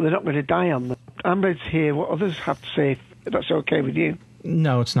 they're not going to die on them. I'm ready to hear what others have to say, if that's okay with you.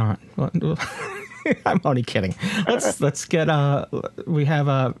 No, it's not. I'm only kidding. Let's get, we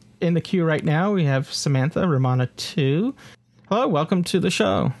have in the queue right now, we have Samantha Romana 2. Hello, welcome to the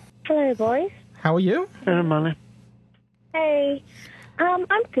show. Hello, boys. How are you? Hello, Romana. Hey. I'm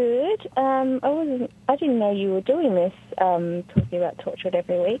good. I didn't know you were doing this, talking about Torchwood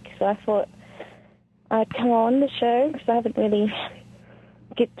every week, so I thought I'd come on the show, because I haven't really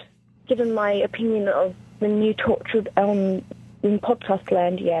given my opinion of the new Torchwood in podcast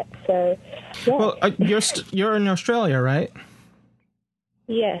land yet, so, yeah. Well, you're in Australia, right?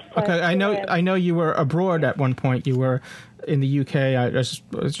 Yes. Okay, I know you were abroad at one point. You were in the UK. I was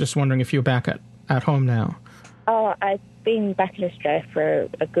just wondering if you're back at home now. Oh, I've been back in Australia for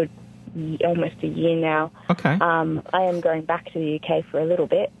a good almost a year now. Okay. I am going back to the UK for a little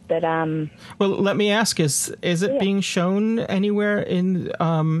bit, but well, let me ask: is it being shown anywhere in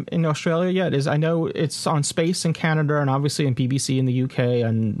Australia yet? I know it's on Space in Canada and obviously in BBC in the UK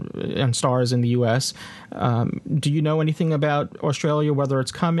and Stars in the US. Do you know anything about Australia? Whether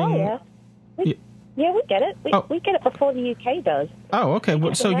it's coming? Oh yeah. We get it. We get it before the UK does. Oh,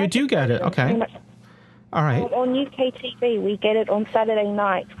 okay. So you do get it. Okay. All right. On UK TV, we get it on Saturday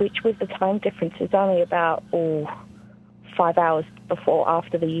nights, which with the time difference is only about 5 hours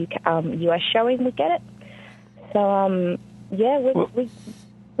after the US showing. We get it. So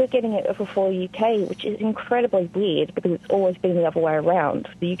we're getting it before the UK, which is incredibly weird because it's always been the other way around.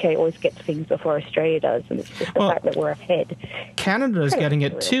 The UK always gets things before Australia does, and it's just the fact that we're ahead. Canada is getting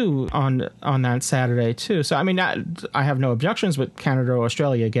it too on that Saturday too. So I mean, I have no objections with Canada or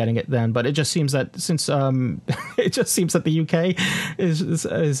Australia getting it then, but it just seems that since it just seems that the UK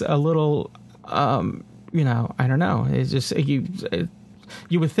is a little I don't know. It's just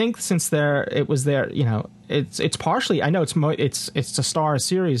you would think since it was there, it's partially. I know it's a Star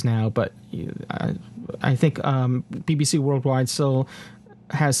series now, but I think BBC Worldwide still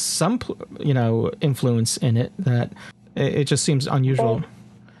has some influence in it that it just seems unusual. Well,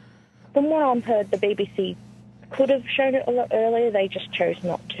 from what I've heard, the BBC could have shown it a lot earlier. They just chose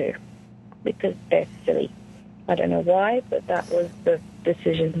not to because they're silly. I don't know why, but that was the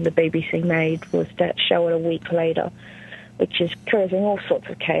decision the BBC made, was to show it a week later, which is causing all sorts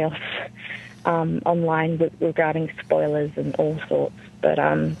of chaos online regarding spoilers and all sorts. But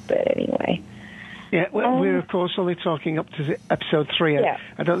anyway. Yeah, we're of course only talking up to episode 3. Yeah.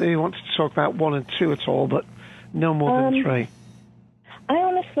 I don't really want to talk about 1 and 2 at all, but no more than 3. I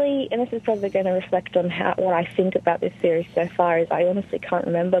honestly, and this is probably going to reflect on what I think about this series so far, is I honestly can't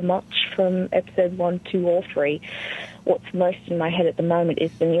remember much from episode 1, 2, or 3. what's most in my head at the moment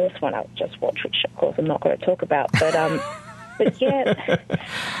is the newest one I've just watched, which of course I'm not going to talk about. But yeah,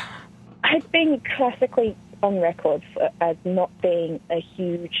 I've been classically on record as not being a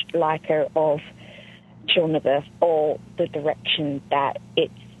huge liker of Children of Earth or the direction that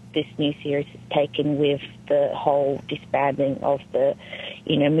this new series has taken with the whole disbanding of the,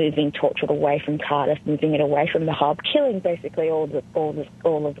 moving Torchwood away from Cardiff, moving it away from the hub, killing basically all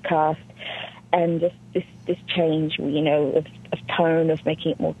of the cast, and just this change, of tone, of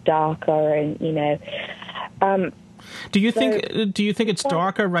making it more darker, and Do you think it's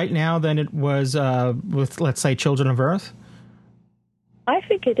darker right now than it was with, let's say, Children of Earth? I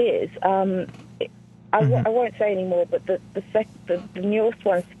think it is. I won't say any more, but the newest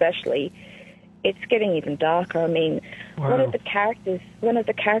one especially, it's getting even darker. I mean, wow. one of the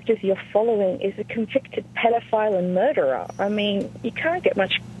characters you're following is a convicted pedophile and murderer. I mean, you can't get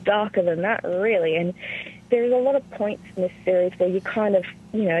much darker than that, really. And there's a lot of points in this series where you kind of,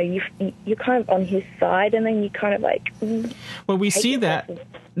 you're kind of on his side, and then you kind of like. Well, we see that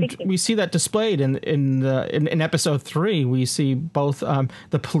displayed in episode 3. We see both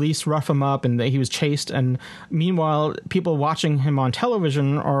the police rough him up, and he was chased, and meanwhile, people watching him on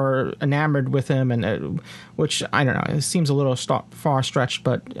television are enamored with him, and which I don't know. It seems a little far stretched,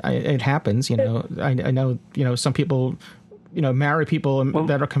 but it happens. I know. Some people. Marry people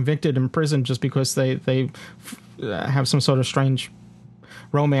that are convicted in prison just because they have some sort of strange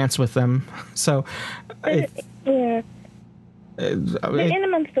romance with them. So, yeah. But in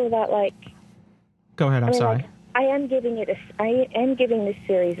amongst all that, like, go ahead. I'm sorry. Like, I am giving this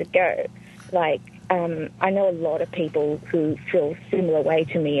series a go. Like, I know a lot of people who feel similar way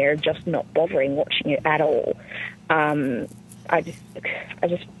to me are just not bothering watching it at all. I just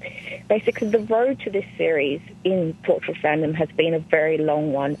basically the road to this series in Torchwood fandom has been a very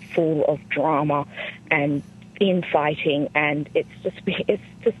long one, full of drama and infighting, and it's just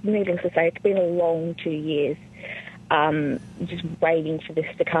needless to say, it's been a long 2 years, just waiting for this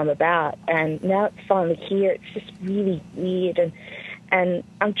to come about, and now it's finally here. It's just really weird, and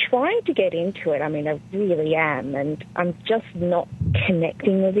I'm trying to get into it. I mean, I really am, and I'm just not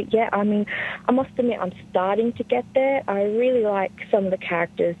connecting with it yet. I mean, I must admit, I'm starting to get there. I really like some of the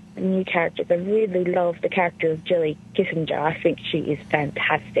characters, the new characters. I really love the character of Jilly Kissinger. I think she is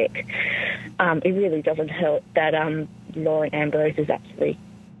fantastic. It really doesn't help that Lauren Ambrose is absolutely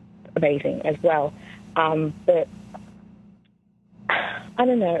amazing as well. But I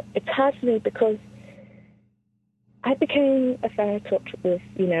don't know. It's hard for me because I became a fan of Torchwood with,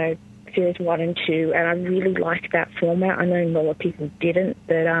 series 1 and 2, and I really liked that format. I know a lot of people didn't,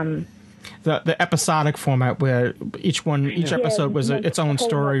 but the episodic format where each episode was its own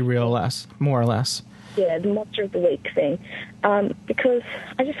story, more or less. Yeah, the Monster of the Week thing, because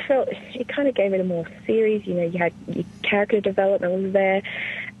I just felt it kind of gave it a more series. You had your character development was there,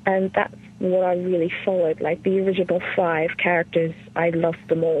 and that's what I really followed. Like the original 5 characters, I loved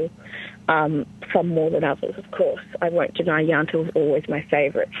them all. Some more than others, of course. I won't deny Yanta was always my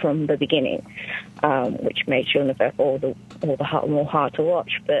favourite from the beginning, which made Children of Earth all the more hard to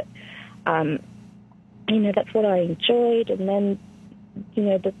watch. But that's what I enjoyed. And then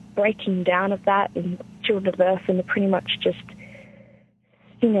the breaking down of that in Children of Earth, and the pretty much just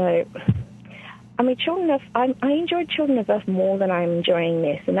I mean, Children of Earth. I enjoyed Children of Earth more than I'm enjoying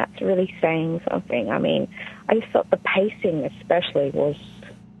this, and that's really saying something. I mean, I just thought the pacing, especially, was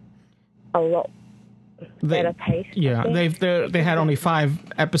a lot better paced. Yeah, they had only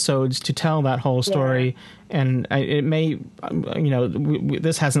 5 episodes to tell that whole story, and it may,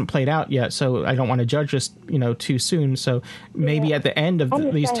 this hasn't played out yet, so I don't want to judge this, too soon. So maybe at the end of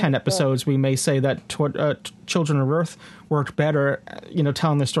these 10 episodes, we may say that Children of Earth worked better,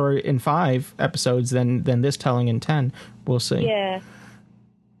 telling the story in 5 episodes than this telling in 10. We'll see. Yeah,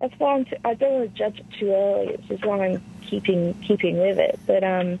 that's why I don't want to judge it too early. It's just why I'm keeping with it, but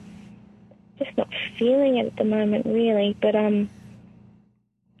just not feeling it at the moment, really. But and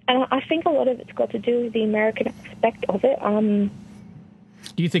I think a lot of it's got to do with the American aspect of it.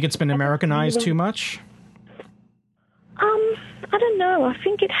 Do you think it's been Americanized too much? I don't know. I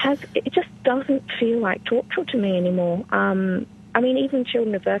think it has. It just doesn't feel like Torchwood to me anymore. I mean, even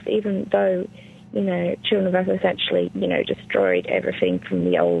Children of Earth, even though Children of Earth essentially destroyed everything from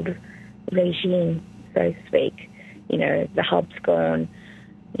the old regime, so to speak. The hub's gone.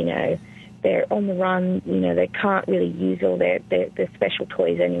 They're on the run, they can't really use all their special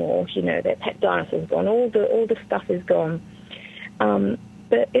toys anymore, their pet dinosaurs gone, all the stuff is gone.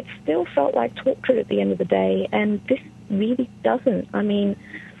 But it still felt like Torchwood at the end of the day, and this really doesn't. I mean,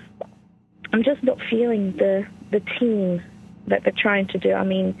 I'm just not feeling the team that they're trying to do. I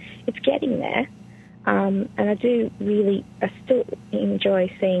mean, it's getting there. And I still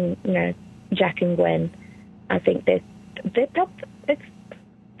enjoy seeing, Jack and Gwen. I think it's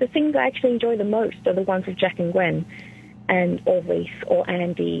the things I actually enjoy the most are the ones with Jack and Gwen, or Reese, or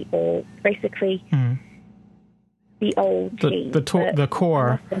Andy, or basically the old team. The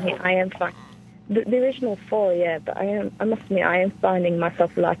core. I am fine. The original four, yeah, but I must admit, I am finding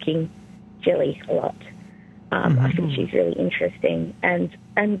myself liking Jilly a lot. I think she's really interesting,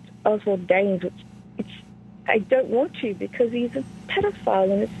 and Oswald Gaines, which I don't want to because he's a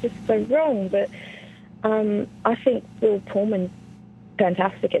pedophile and it's just so wrong. But I think Will Pullman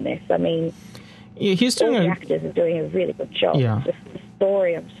fantastic in this. I mean, he's doing all the actors are doing a really good job. Yeah. Just the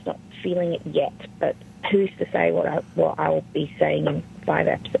story, I'm just not feeling it yet. But who's to say what I will be saying in 5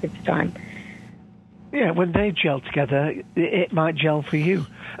 episodes time? Yeah, when they gel together, it might gel for you.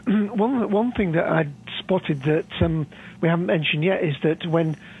 One thing that I spotted that we haven't mentioned yet is that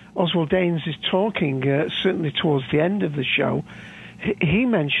when Oswald Gaines is talking, certainly towards the end of the show, he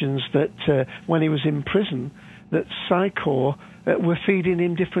mentions that when he was in prison, that Psychor were feeding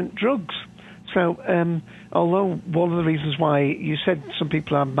him different drugs. So, although one of the reasons why you said some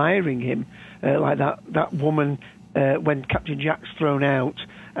people are admiring him, like that woman when Captain Jack's thrown out,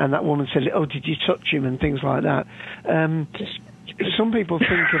 and that woman said, "Oh, did you touch him?" and things like that. Some people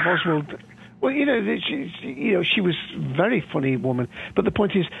think of Oswald. Well, she was a very funny woman. But the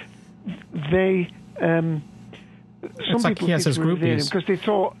point is, they some it's like people he has his groupies because they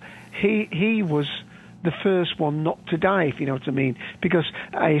thought he was the first one not to die, if you know what I mean. Because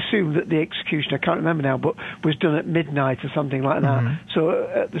I assume that the execution, I can't remember now, but was done at midnight or something like that. So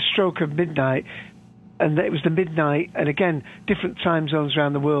at the stroke of midnight. And it was the midnight, and again, different time zones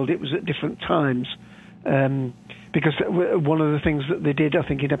around the world, it was at different times. Because one of the things that they did, I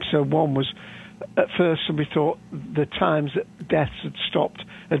think, in episode 1 was, at first somebody thought the times that deaths had stopped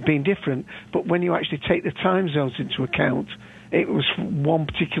had been different, but when you actually take the time zones into account, it was one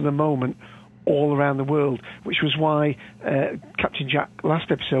particular moment all around the world, which was why Captain Jack last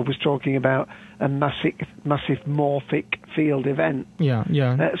episode was talking about a massive morphic field event. Yeah.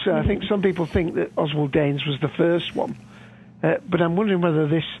 So I think some people think that Oswald Gaines was the first one, but I'm wondering whether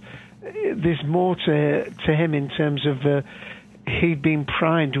there's more to him in terms of he'd been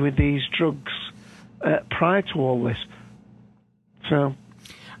primed with these drugs prior to all this. So.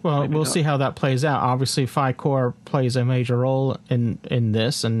 Well, we'll see how that plays out. Obviously, Psychor plays a major role in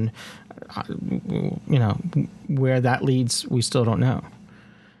this, and where that leads, we still don't know.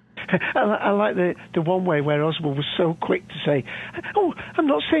 I like the one way where Oswald was so quick to say, "Oh, I'm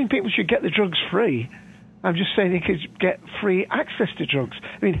not saying people should get the drugs free. I'm just saying they could get free access to drugs."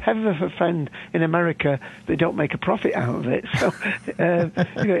 I mean, heaven forfend, in America they don't make a profit out of it. So,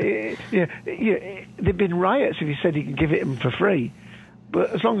 there've been riots if you said you can give it them for free.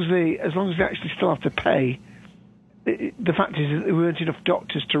 But as long as they actually still have to pay, the fact is that there weren't enough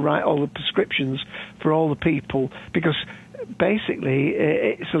doctors to write all the prescriptions for all the people, because basically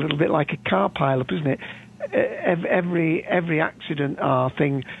it's a little bit like a car pile-up, isn't it? Every accident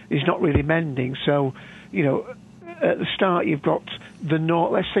thing is not really mending. So, at the start you've got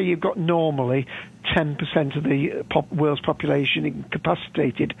let's say you've got normally 10% of the world's population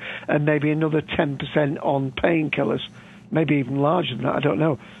incapacitated, and maybe another 10% on painkillers. Maybe even larger than that, I don't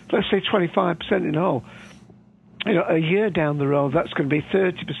know. Let's say 25% in all. A year down the road, that's going to be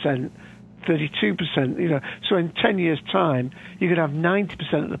 30%, 32%. So in 10 years' time, you could have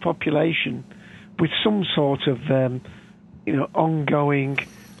 90% of the population with some sort of, ongoing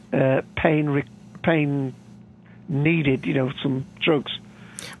pain needed. Some drugs.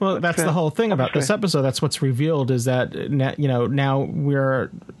 Well, that's the whole thing about this episode. That's what's revealed, is that now we're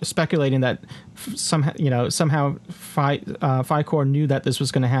speculating that somehow Psychor knew that this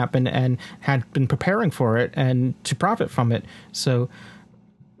was going to happen and had been preparing for it and to profit from it. So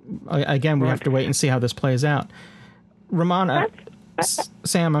again, we have to wait and see how this plays out. Ramon,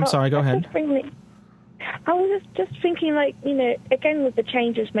 Sam, I'm sorry. Go ahead. I was just thinking, again, with the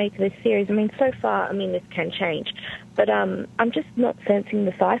changes made to this series, so far, this can change, but I'm just not sensing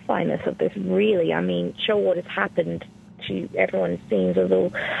the sci-fi-ness of this, really. Sure, what has happened to everyone seems a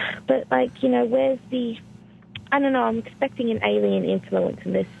little, but, where's the, I don't know, I'm expecting an alien influence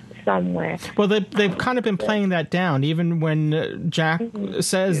in this somewhere. Well, they've kind of been playing that down, even when Jack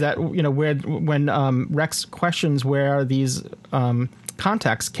says that, when Rex questions where these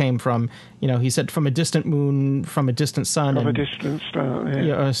contacts came from, he said from a distant moon, from a distant sun, a distant star,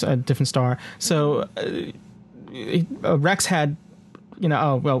 a different star. So Rex had,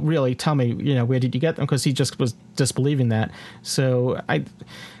 oh well, really, tell me, where did you get them? Because he just was disbelieving that. So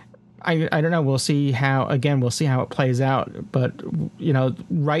I don't know. We'll see how it plays out. But,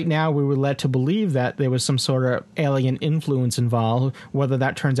 right now we were led to believe that there was some sort of alien influence involved. Whether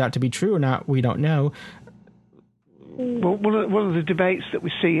that turns out to be true or not, we don't know. Well, one of the debates that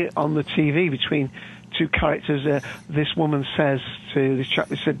we see on the TV between two characters, this woman says to this chap,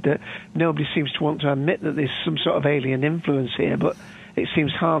 they said that nobody seems to want to admit that there's some sort of alien influence here, but it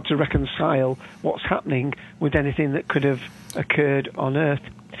seems hard to reconcile what's happening with anything that could have occurred on Earth.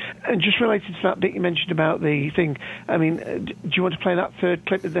 And just related to that bit you mentioned about the thing, I mean, do you want to play that third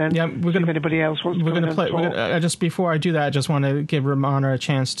clip then? Yeah, we're going to. If anybody else wants to we're going to play. Just before I do that, I just want to give Romana a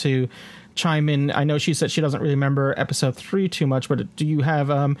chance to chime in. I know she said she doesn't really remember episode 3 too much, but do you have?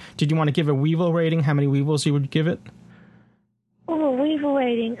 Did you want to give a Weevil rating? How many Weevils you would give it? Oh, Weevil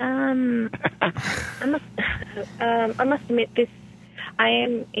rating. I must admit this. I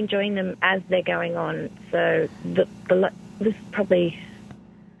am enjoying them as they're going on. So this is probably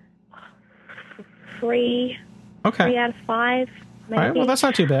 3. Okay. 3 out of 5. Maybe. All right. Well, that's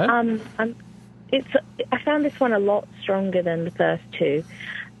not too bad. I found this one a lot stronger than the first 2,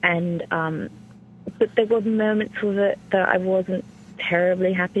 and but there were moments with it that I wasn't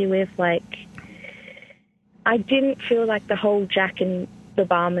terribly happy with. Like, I didn't feel like the whole Jack and the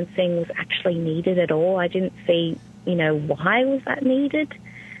barman thing was actually needed at all. I didn't see, why was that needed,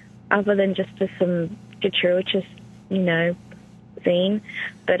 other than just for some gratuitous, scene.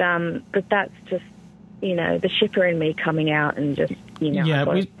 But that's just, the shipper in me coming out and just, yeah,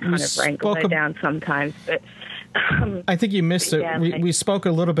 we kind of wrangle her down sometimes. But I think you missed it. Yeah, we spoke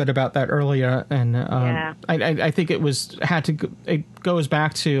a little bit about that earlier, and I think it goes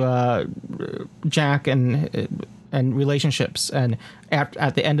back to Jack and relationships, and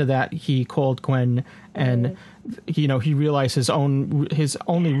at the end of that he called Gwen, and he realized his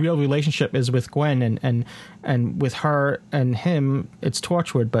only real relationship is with Gwen, and with her and him it's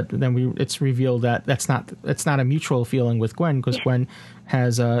Torchwood, but then it's revealed that it's not a mutual feeling with Gwen, because Gwen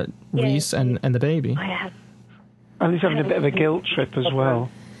has Reese and the baby. And he's having a bit of a guilt trip as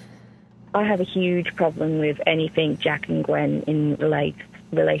well. I have a huge problem with anything Jack and Gwen in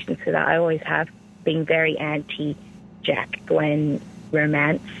relation to that. I always have been very anti-Jack-Gwen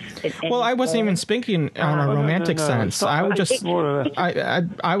romance. Well, I wasn't even speaking on a romantic sense. I would just,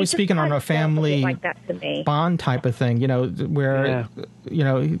 I was speaking on a family like that to me. Bond type of thing, where,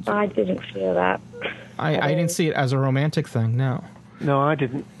 I didn't feel that. I didn't see it as a romantic thing, no. No, I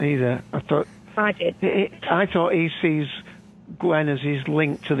didn't either. I did. I thought he sees Gwen as his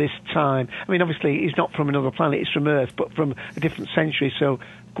link to this time. I mean, obviously, he's not from another planet, he's from Earth, but from a different century. So,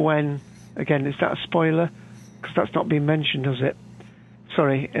 Gwen, again, is that a spoiler? Because that's not been mentioned, has it?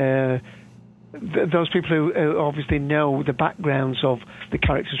 Sorry. Those people who obviously know the backgrounds of the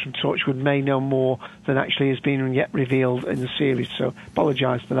characters from Torchwood may know more than actually has been yet revealed in the series, so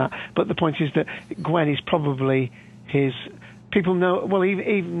apologise for that. But the point is that Gwen is probably his... People know, well,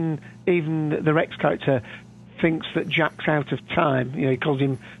 even the Rex character thinks that Jack's out of time. He calls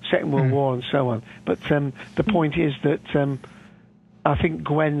him Second World War and so on. But the point is that I think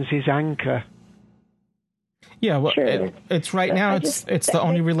Gwen's his anchor. Yeah, well, sure. It's right now. It's the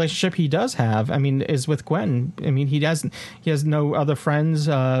only relationship he does have. I mean, is with Gwen. I mean, he has no other friends.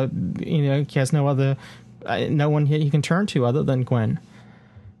 He has no other, no one he can turn to other than Gwen.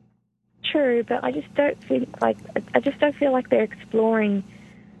 True, but I just don't feel like they're exploring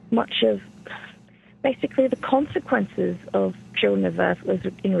much of basically the consequences of Children of Earth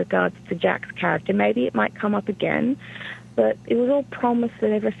in regards to Jack's character. Maybe it might come up again, but it was all promised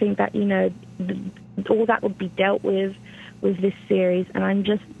that everything that all that would be dealt with this series, and I'm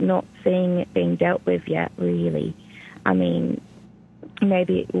just not seeing it being dealt with yet, really. I mean,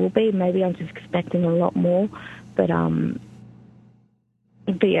 maybe it will be. Maybe I'm just expecting a lot more, but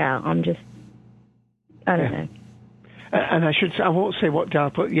yeah, I don't know. And I won't say what Dal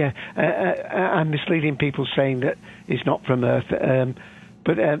put. Yeah, I'm misleading people saying that he's not from Earth.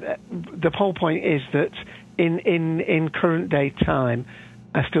 But the whole point is that in current day time,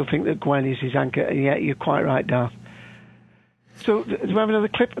 I still think that Gwen is his anchor. And yeah, you're quite right, Darth. So do we have another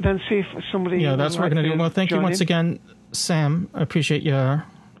clip? Then see if somebody. Yeah, that's what we're going to do. Well, thank you once again, Sam. I appreciate your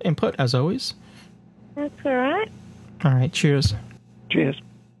input as always. That's all right. All right. Cheers. Cheers.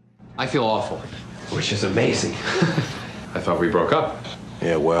 I feel awful, which is amazing. I thought we broke up.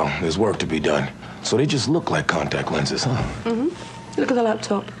 Yeah, well, there's work to be done. So they just look like contact lenses, huh? Mm-hmm. Look at the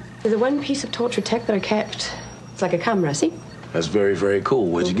laptop. There's the one piece of Torchwood tech that I kept. It's like a camera, see? That's very, very cool.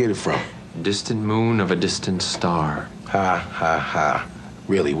 Where'd you get it from? Distant moon of a distant star. Ha, ha, ha.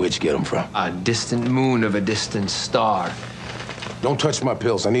 Really, where'd you get them from? A distant moon of a distant star. Don't touch my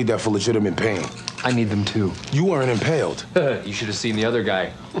pills. I need that for legitimate pain. I need them too. You weren't impaled. You should have seen the other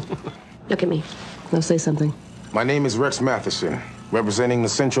guy. Look at me. Now say something. My name is Rex Matheson, representing the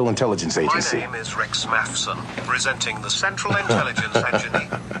Central Intelligence Agency. My name is Rex Matheson, presenting the Central Intelligence Agency.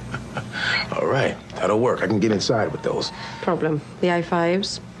 All right, that'll work. I can get inside with those. Problem. The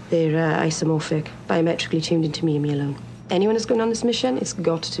I-5s, they're isomorphic, biometrically tuned into me and me alone. Anyone who's going on this mission, it's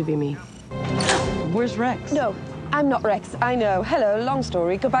got to be me. Where's Rex? No, I'm not Rex. I know. Hello, long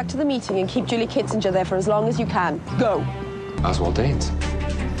story. Go back to the meeting and keep Julie Kitzinger there for as long as you can. Go. Oswald Danes.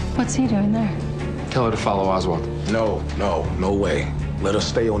 What's he doing there? Tell her to follow Oswald. No way. Let us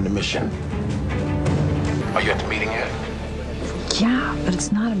stay on the mission. Are you at the meeting yet? Yeah, but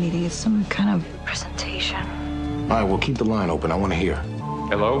it's not a meeting. It's some kind of presentation. All right, we'll keep the line open. I want to hear.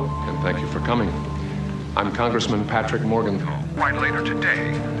 Hello, and thank you for coming. I'm Congressman Patrick Morgenthau. Quite later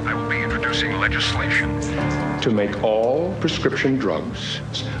today, I will be introducing legislation To make all prescription drugs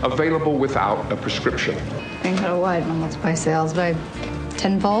available without a prescription. Ain't got a wide one. Let's buy sales by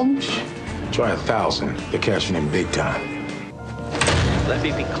tenfold. Try 1,000. They're cashing in big time. Let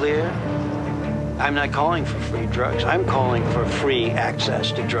me be clear. I'm not calling for free drugs. I'm calling for free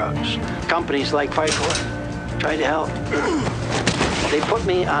access to drugs. Companies like Vicor tried to help. They put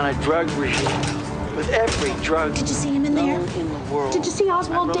me on a drug regime with every drug. Did you see him in there? In the world. Did you see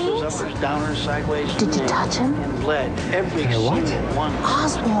Oswald I wrote Danes? those uppers, downers, sideways. Did you touch him? And bled every single one.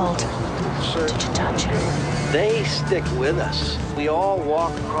 Oswald. Sir, Did you touch him? they stick with us. We all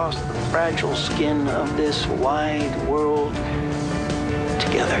walk across the fragile skin of this wide world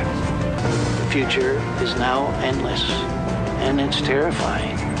together. The future is now endless, and it's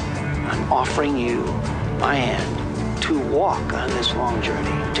terrifying. I'm offering you my hand to walk on this long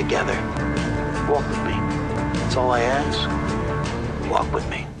journey together. Walk with me. That's all I ask. Walk with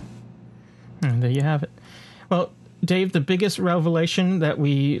me. And there you have it. Well, Dave, the biggest revelation that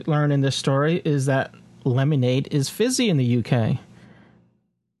we learn in this story is that lemonade is fizzy in the UK.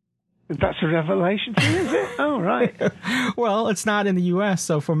 That's a revelation to you, is it? Oh, right. Well, it's not in the U.S.,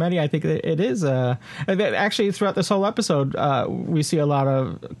 so for many, I think it is. Actually, throughout this whole episode, we see a lot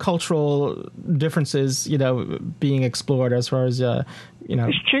of cultural differences, being explored as far as,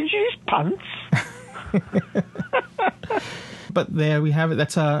 He's changing his pants. But there we have it.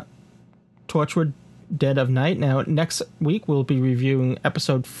 That's Torchwood Dead of Night. Now, next week, we'll be reviewing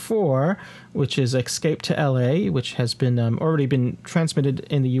episode 4, which is Escape to L.A., which has been already been transmitted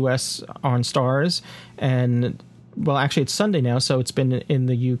in the U.S. on Starz. And, well, actually, it's Sunday now, so it's been in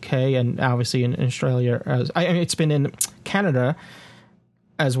the U.K. and obviously in Australia. It's been in Canada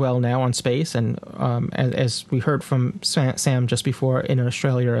as well now on Space, and as we heard from Sam just before, in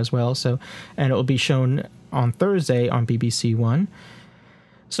Australia as well. And it will be shown on Thursday on BBC One.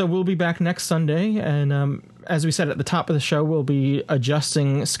 So we'll be back next Sunday, and as we said at the top of the show, we'll be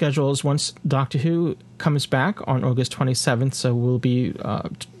adjusting schedules once Doctor Who comes back on August 27th. So we'll be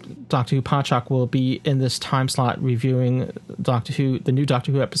Doctor Who Podshock will be in this time slot reviewing Doctor Who, the new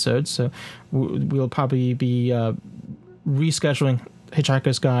Doctor Who episodes. So we'll probably be rescheduling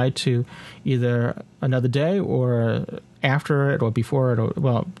Hitchhiker's Guide to either another day or after it or before it. Or,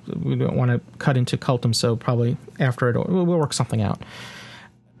 well, we don't want to cut into Cultum, so probably after it. Or we'll work something out.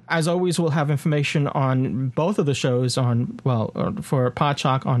 As always, we'll have information on both of the shows for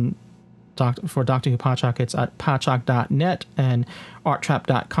Podshock for Doctor Who Podshock, it's at podshock.net and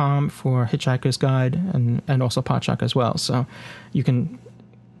arttrap.com for Hitchhiker's Guide and also Podshock as well. So you can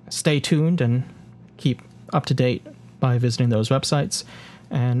stay tuned and keep up to date by visiting those websites.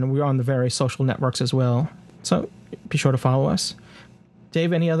 And we're on the various social networks as well. So be sure to follow us.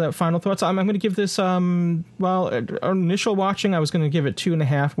 Dave, any other final thoughts? I'm going to give this, initial watching, I was going to give it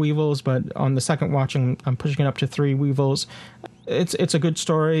 2.5 Weevils, but on the second watching, I'm pushing it up to 3 Weevils. It's a good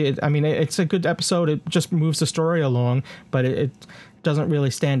story. It's a good episode. It just moves the story along, but it doesn't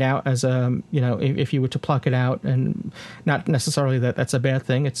really stand out as, if you were to pluck it out, and not necessarily that's a bad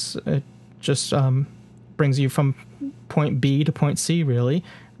thing. It just brings you from point B to point C, really,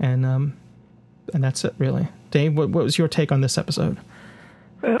 and that's it, really. Dave, what was your take on this episode?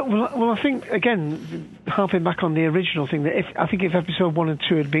 Well, I think, again, harping back on the original thing, that if episode 1 and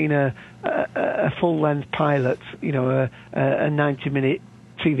 2 had been a full-length pilot, a 90-minute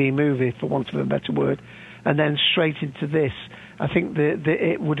TV movie, for want of a better word, and then straight into this, I think that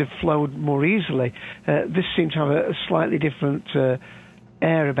it would have flowed more easily. This seemed to have a slightly different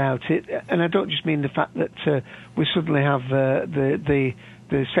air about it, and I don't just mean the fact that we suddenly have the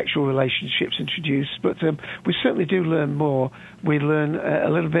sexual relationships introduced, but we certainly do learn more. We learn a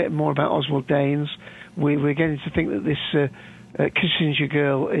little bit more about Oswald Danes. We're getting to think that this Kissinger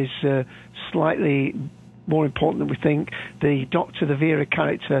girl is slightly more important than we think. The Doctor, the Vera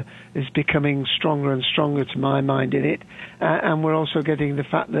character, is becoming stronger and stronger to my mind in it. And we're also getting the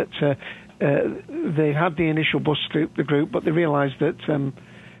fact that they had the initial bust through the group, but they realised that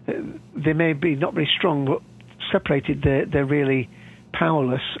they may be not very strong, but separated, they're really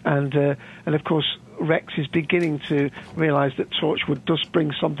powerless. And of course, Rex is beginning to realise that Torchwood does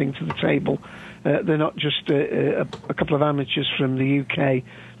bring something to the table. They're not just a couple of amateurs from the UK,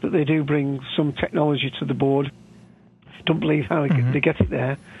 but they do bring some technology to the board. Don't believe how they get it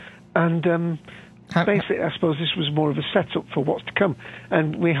there. And basically, I suppose this was more of a setup for what's to come.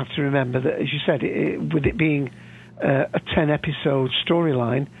 And we have to remember that, as you said, with it being a 10-episode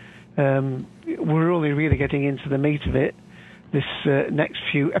storyline, we're only really getting into the meat of it this next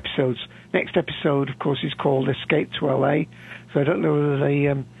few episodes. Next episode, of course, is called Escape to LA. So I don't know whether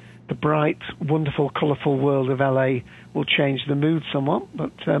the bright, wonderful, colourful world of LA will change the mood somewhat,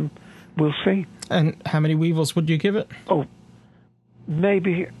 but we'll see. And how many Weevils would you give it? Oh,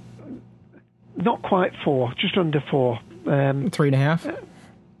 maybe not quite 4, just under 4. 3.5?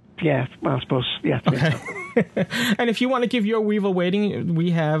 Yeah, well, I suppose, yeah. Okay. And if you want to give your Weevil rating,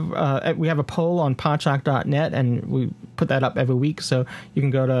 we have a poll on Podshock.net, and we put that up every week, so you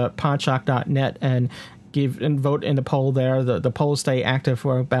can go to Podshock.net and vote in the poll there. The polls stay active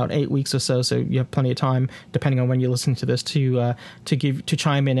for about 8 weeks or so you have plenty of time, depending on when you listen to this, to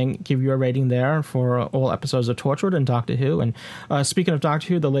chime in and give your rating there for all episodes of Torchwood and Doctor Who. And speaking of Doctor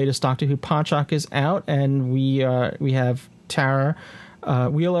Who, the latest Doctor Who Podshock is out, and we have Tara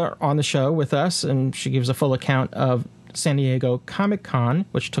Wheeler on the show with us, and she gives a full account of San Diego Comic-Con,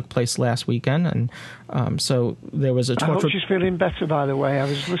 which took place last weekend, and so there was a Torchwood. I hope she's feeling better, by the way. I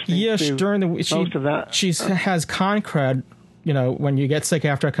was listening to during the most of that. She has con cred. You know, when you get sick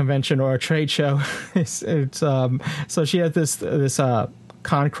after a convention or a trade show, so she had this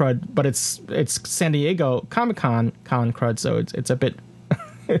con crud, but it's San Diego Comic-Con con crud, so it's a bit.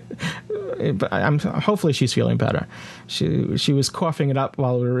 But hopefully she's feeling better. She was coughing it up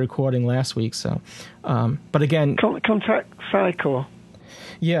while we were recording last week. So, but again, contact Psycho.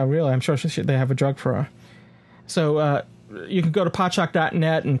 Yeah, really, I'm sure they have a drug for her. So you can go to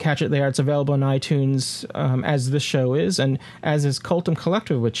Podshock.net and catch it there. It's available on iTunes, as this show is, and as is Coltum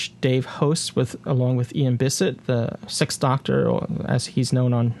Collective, which Dave hosts along with Ian Bissett, the Sixth Doctor, or as he's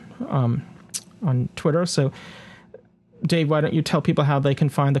known on Twitter. So, Dave, why don't you tell people how they can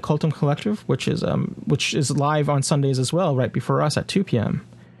find the Coltum Collective, which is live on Sundays as well, right before us at 2 p.m.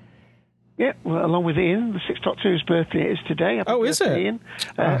 Yeah, well, along with Ian, the Sixth Doctor's birthday is today. Happy is it? Ian.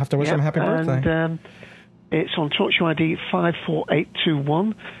 I have to wish him a happy birthday. And it's on Torchwood ID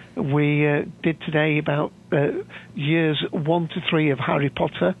 54821. We did today about years 1 to 3 of Harry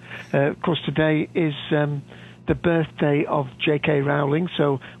Potter. Of course, today is the birthday of J.K. Rowling,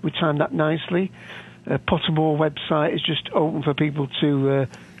 so we timed that nicely. Pottermore website is just open for people to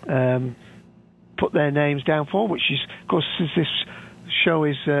put their names down for, which is, of course, since this show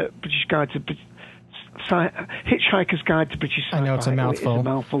is British Guide to Hitchhiker's Guide to British Sci-Fi. I know, it's a mouthful. It's a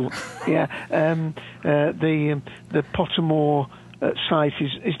mouthful. Yeah. The Pottermore site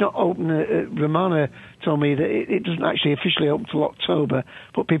is not open. Romana told me that it doesn't actually officially open till October,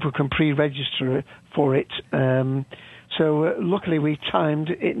 but people can pre-register for it. So luckily we timed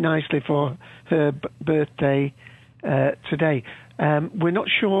it nicely for her birthday today. We're not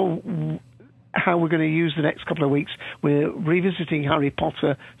sure how we're going to use the next couple of weeks. We're revisiting Harry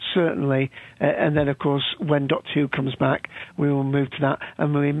Potter, certainly, and then, of course, when Doctor Who comes back, we will move to that,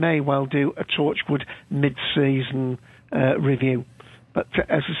 and we may well do a Torchwood mid-season review. But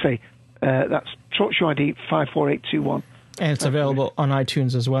as I say, that's Torchwood ID 54821. And it's available on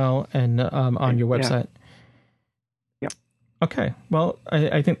iTunes as well, and on your website. Yeah. Okay, well,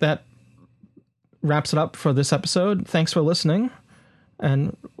 I think that wraps it up for this episode. Thanks for listening,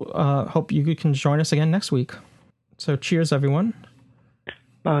 and hope you can join us again next week. So cheers, everyone.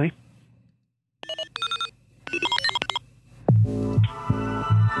 Bye.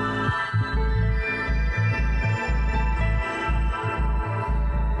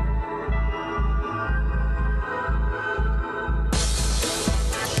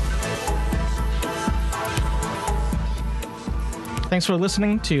 Thanks for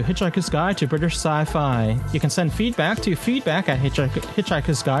listening to Hitchhiker's Guide to British Sci-Fi. You can send feedback to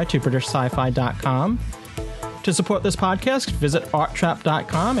feedback@hitchhikersguide-to-britishsci-fi.com. To support this podcast, visit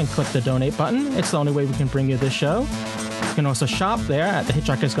arttrap.com and click the donate button. It's the only way we can bring you this show. You can also shop there at the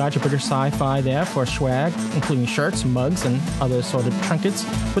Hitchhiker's Guide to British Sci-Fi there for swag, including shirts, mugs, and other sort of trinkets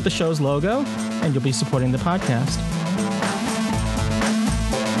with the show's logo, and you'll be supporting the podcast.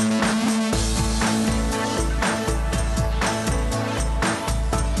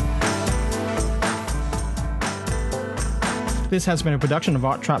 This has been a production of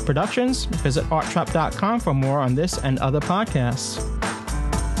Art Trap Productions. Visit arttrap.com for more on this and other podcasts.